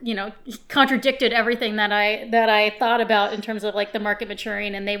contradicted everything that I thought about in terms of like the market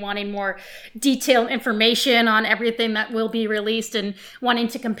maturing and they wanting more detailed information on everything that will be released and wanting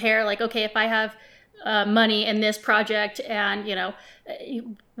to compare like, okay, if I have money in this project and,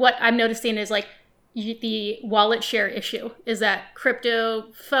 what I'm noticing is like the wallet share issue is that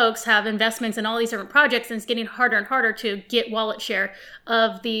crypto folks have investments in all these different projects and it's getting harder and harder to get wallet share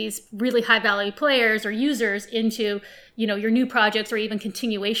of these really high value players or users into, your new projects or even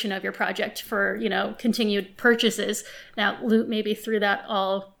continuation of your project for, continued purchases. Now, Loot maybe threw that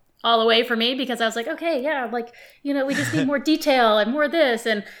all away for me because I was like, okay, yeah, like, we just need more detail and more this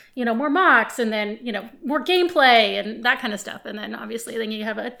and, more mocks and then, more gameplay and that kind of stuff. And then obviously then you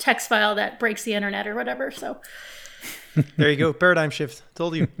have a text file that breaks the internet or whatever. So there you go. Paradigm shift.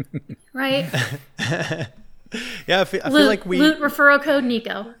 Told you. Right. Yeah, I feel like we loot referral code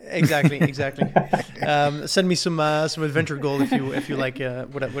Nico. Exactly. Send me some adventure gold if you like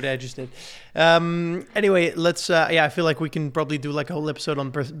what I just did. Anyway, let's. I feel like we can probably do like a whole episode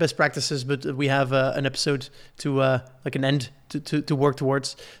on best practices, but we have an episode to like an end to work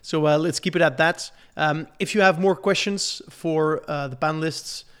towards. So let's keep it at that. If you have more questions for the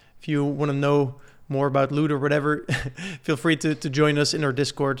panelists, if you want to know more about loot or whatever, feel free to join us in our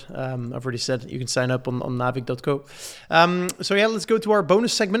Discord. I've already said you can sign up on navic.co. So yeah, let's go to our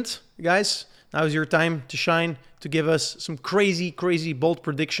bonus segment, guys. Now is your time to shine, to give us some crazy bold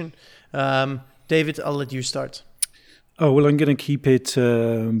prediction. David, I'll let you start. Oh, well, I'm going to keep it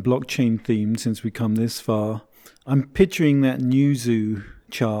blockchain themed since we come this far. I'm picturing that Newzoo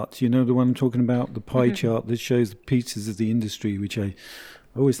chart, you know, the one I'm talking about, the pie chart that shows the pieces of the industry, which I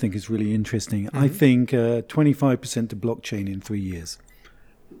always think is really interesting. I think 25% to blockchain in 3 years.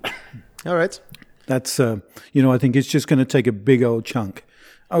 All right. That's, I think it's just going to take a big old chunk.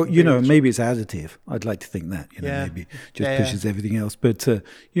 Oh, maybe it's additive. I'd like to think that, maybe just pushes everything else. But, this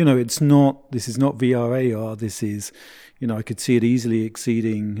is not VR, AR. This is, I could see it easily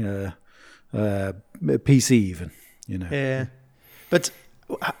exceeding PC even, Yeah. But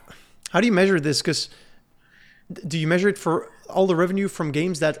how do you measure this? Because do you measure it for all the revenue from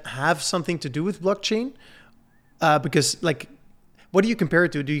games that have something to do with blockchain? Because like, what do you compare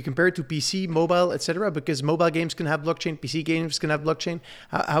it to? Do you compare it to PC, mobile, etc.? Because mobile games can have blockchain, PC games can have blockchain.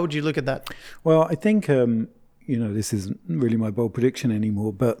 How would you look at that? Well, I think, this isn't really my bold prediction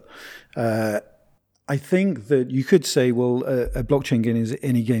anymore, but I think that you could say, well, a blockchain game is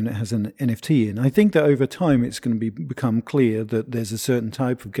any game that has an NFT in. I think that over time it's going to become clear that there's a certain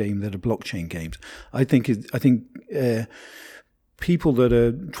type of game that are blockchain games. I think people that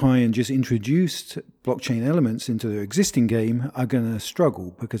are try and just introduce blockchain elements into their existing game are going to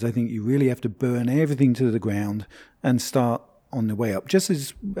struggle, because I think you really have to burn everything to the ground and start on the way up, just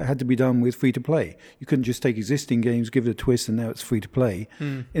as had to be done with free-to-play. You couldn't just take existing games, give it a twist, and now it's free-to-play.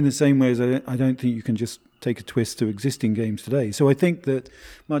 In the same way as I don't think you can just take a twist to existing games today. So I think that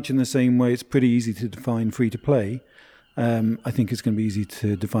much in the same way it's pretty easy to define free-to-play, I think it's going to be easy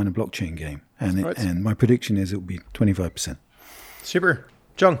to define a blockchain game. And my prediction is it will be 25%. Super.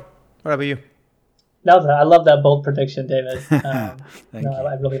 John, what about you? I love that bold prediction, David. Thank you.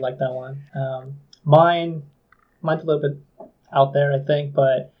 I really like that one. Mine's a little bit out there, I think,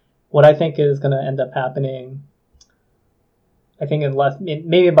 but what I think is going to end up happening, I think in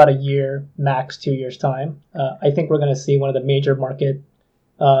maybe about a year, max 2 years time, I think we're going to see one of the major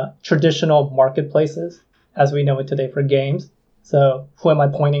traditional marketplaces as we know it today for games. So who am I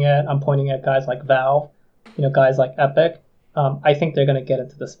pointing at? I'm pointing at guys like Valve, guys like Epic. I think they're going to get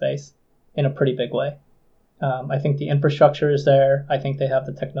into the space in a pretty big way. I think the infrastructure is there. I think they have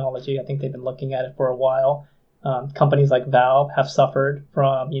the technology. I think they've been looking at it for a while. Companies like Valve have suffered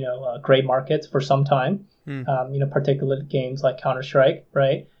from, gray markets for some time. Particularly games like Counter-Strike,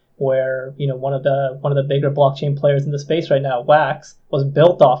 right? Where, one of the bigger blockchain players in the space right now, Wax, was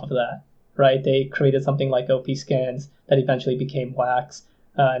built off of that, right? They created something like OP Skins that eventually became Wax,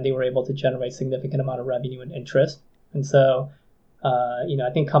 and they were able to generate significant amount of revenue and interest. And so,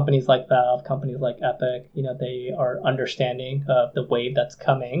 I think companies like Valve, companies like Epic, they are understanding of the wave that's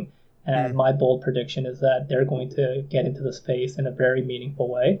coming. And my bold prediction is that they're going to get into the space in a very meaningful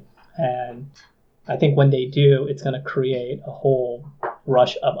way. And I think when they do, it's going to create a whole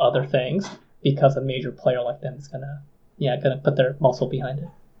rush of other things, because a major player like them is going to put their muscle behind it.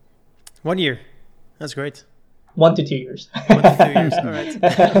 1 year. That's great. 1 to 2 years. 1 to 2 years. All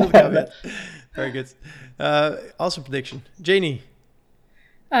right. Very good. Awesome prediction. Janie.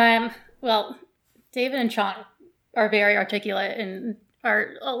 Well, David and Sean are very articulate and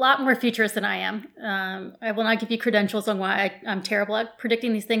are a lot more futurist than I am. I will not give you credentials on why I'm terrible at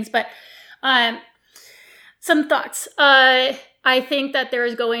predicting these things, but some thoughts. I think that there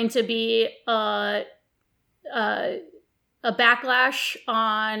is going to be a backlash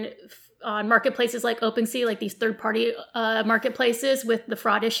on marketplaces like OpenSea, like these third-party marketplaces, with the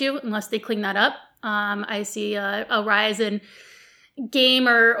fraud issue, unless they clean that up. I see a rise in game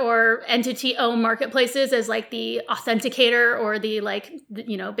or entity-owned marketplaces as like the authenticator, or the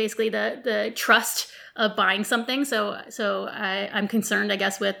basically the trust of buying something. So I'm concerned, I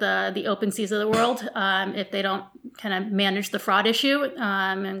guess, with the OpenSeas of the world, if they don't kind of manage the fraud issue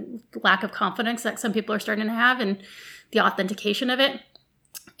and lack of confidence that some people are starting to have in the authentication of it.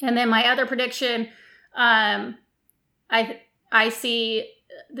 And then my other prediction, I see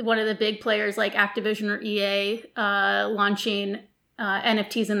one of the big players like Activision or EA launching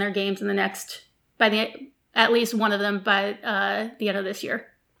NFTs in their games at least one of them by the end of this year.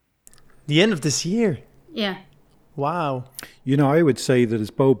 The end of this year? Yeah. Wow. I would say that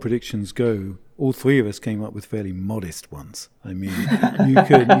as bold predictions go, all three of us came up with fairly modest ones. I mean, you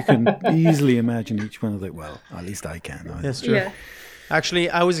can easily imagine each one of them. Well, at least I can. That's true. Yeah. Actually,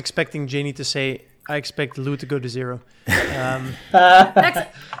 I was expecting Janie to say, I expect loot to go to 0. First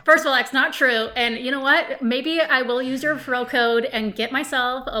of all, that's not true. And you know what? Maybe I will use your referral code and get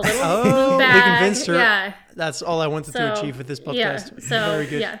myself a little loot bag. We convinced her. Yeah. That's all I wanted to achieve with this podcast. Very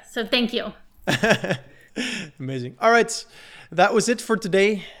good. Yeah. So thank you. Amazing. All right. That was it for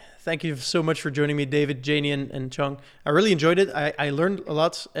today. Thank you so much for joining me, David, Janie, and Chung. I really enjoyed it. I learned a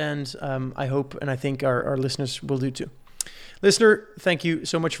lot, and I hope and I think our listeners will do too. Listener, thank you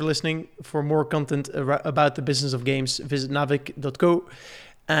so much for listening. For more content about the business of games, visit navic.co.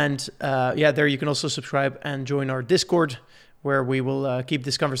 And there you can also subscribe and join our Discord, where we will keep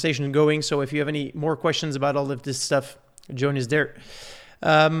this conversation going. So if you have any more questions about all of this stuff, join us there.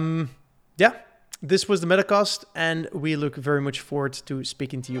 This was the Metacast, and we look very much forward to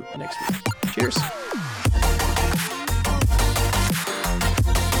speaking to you next week. Cheers.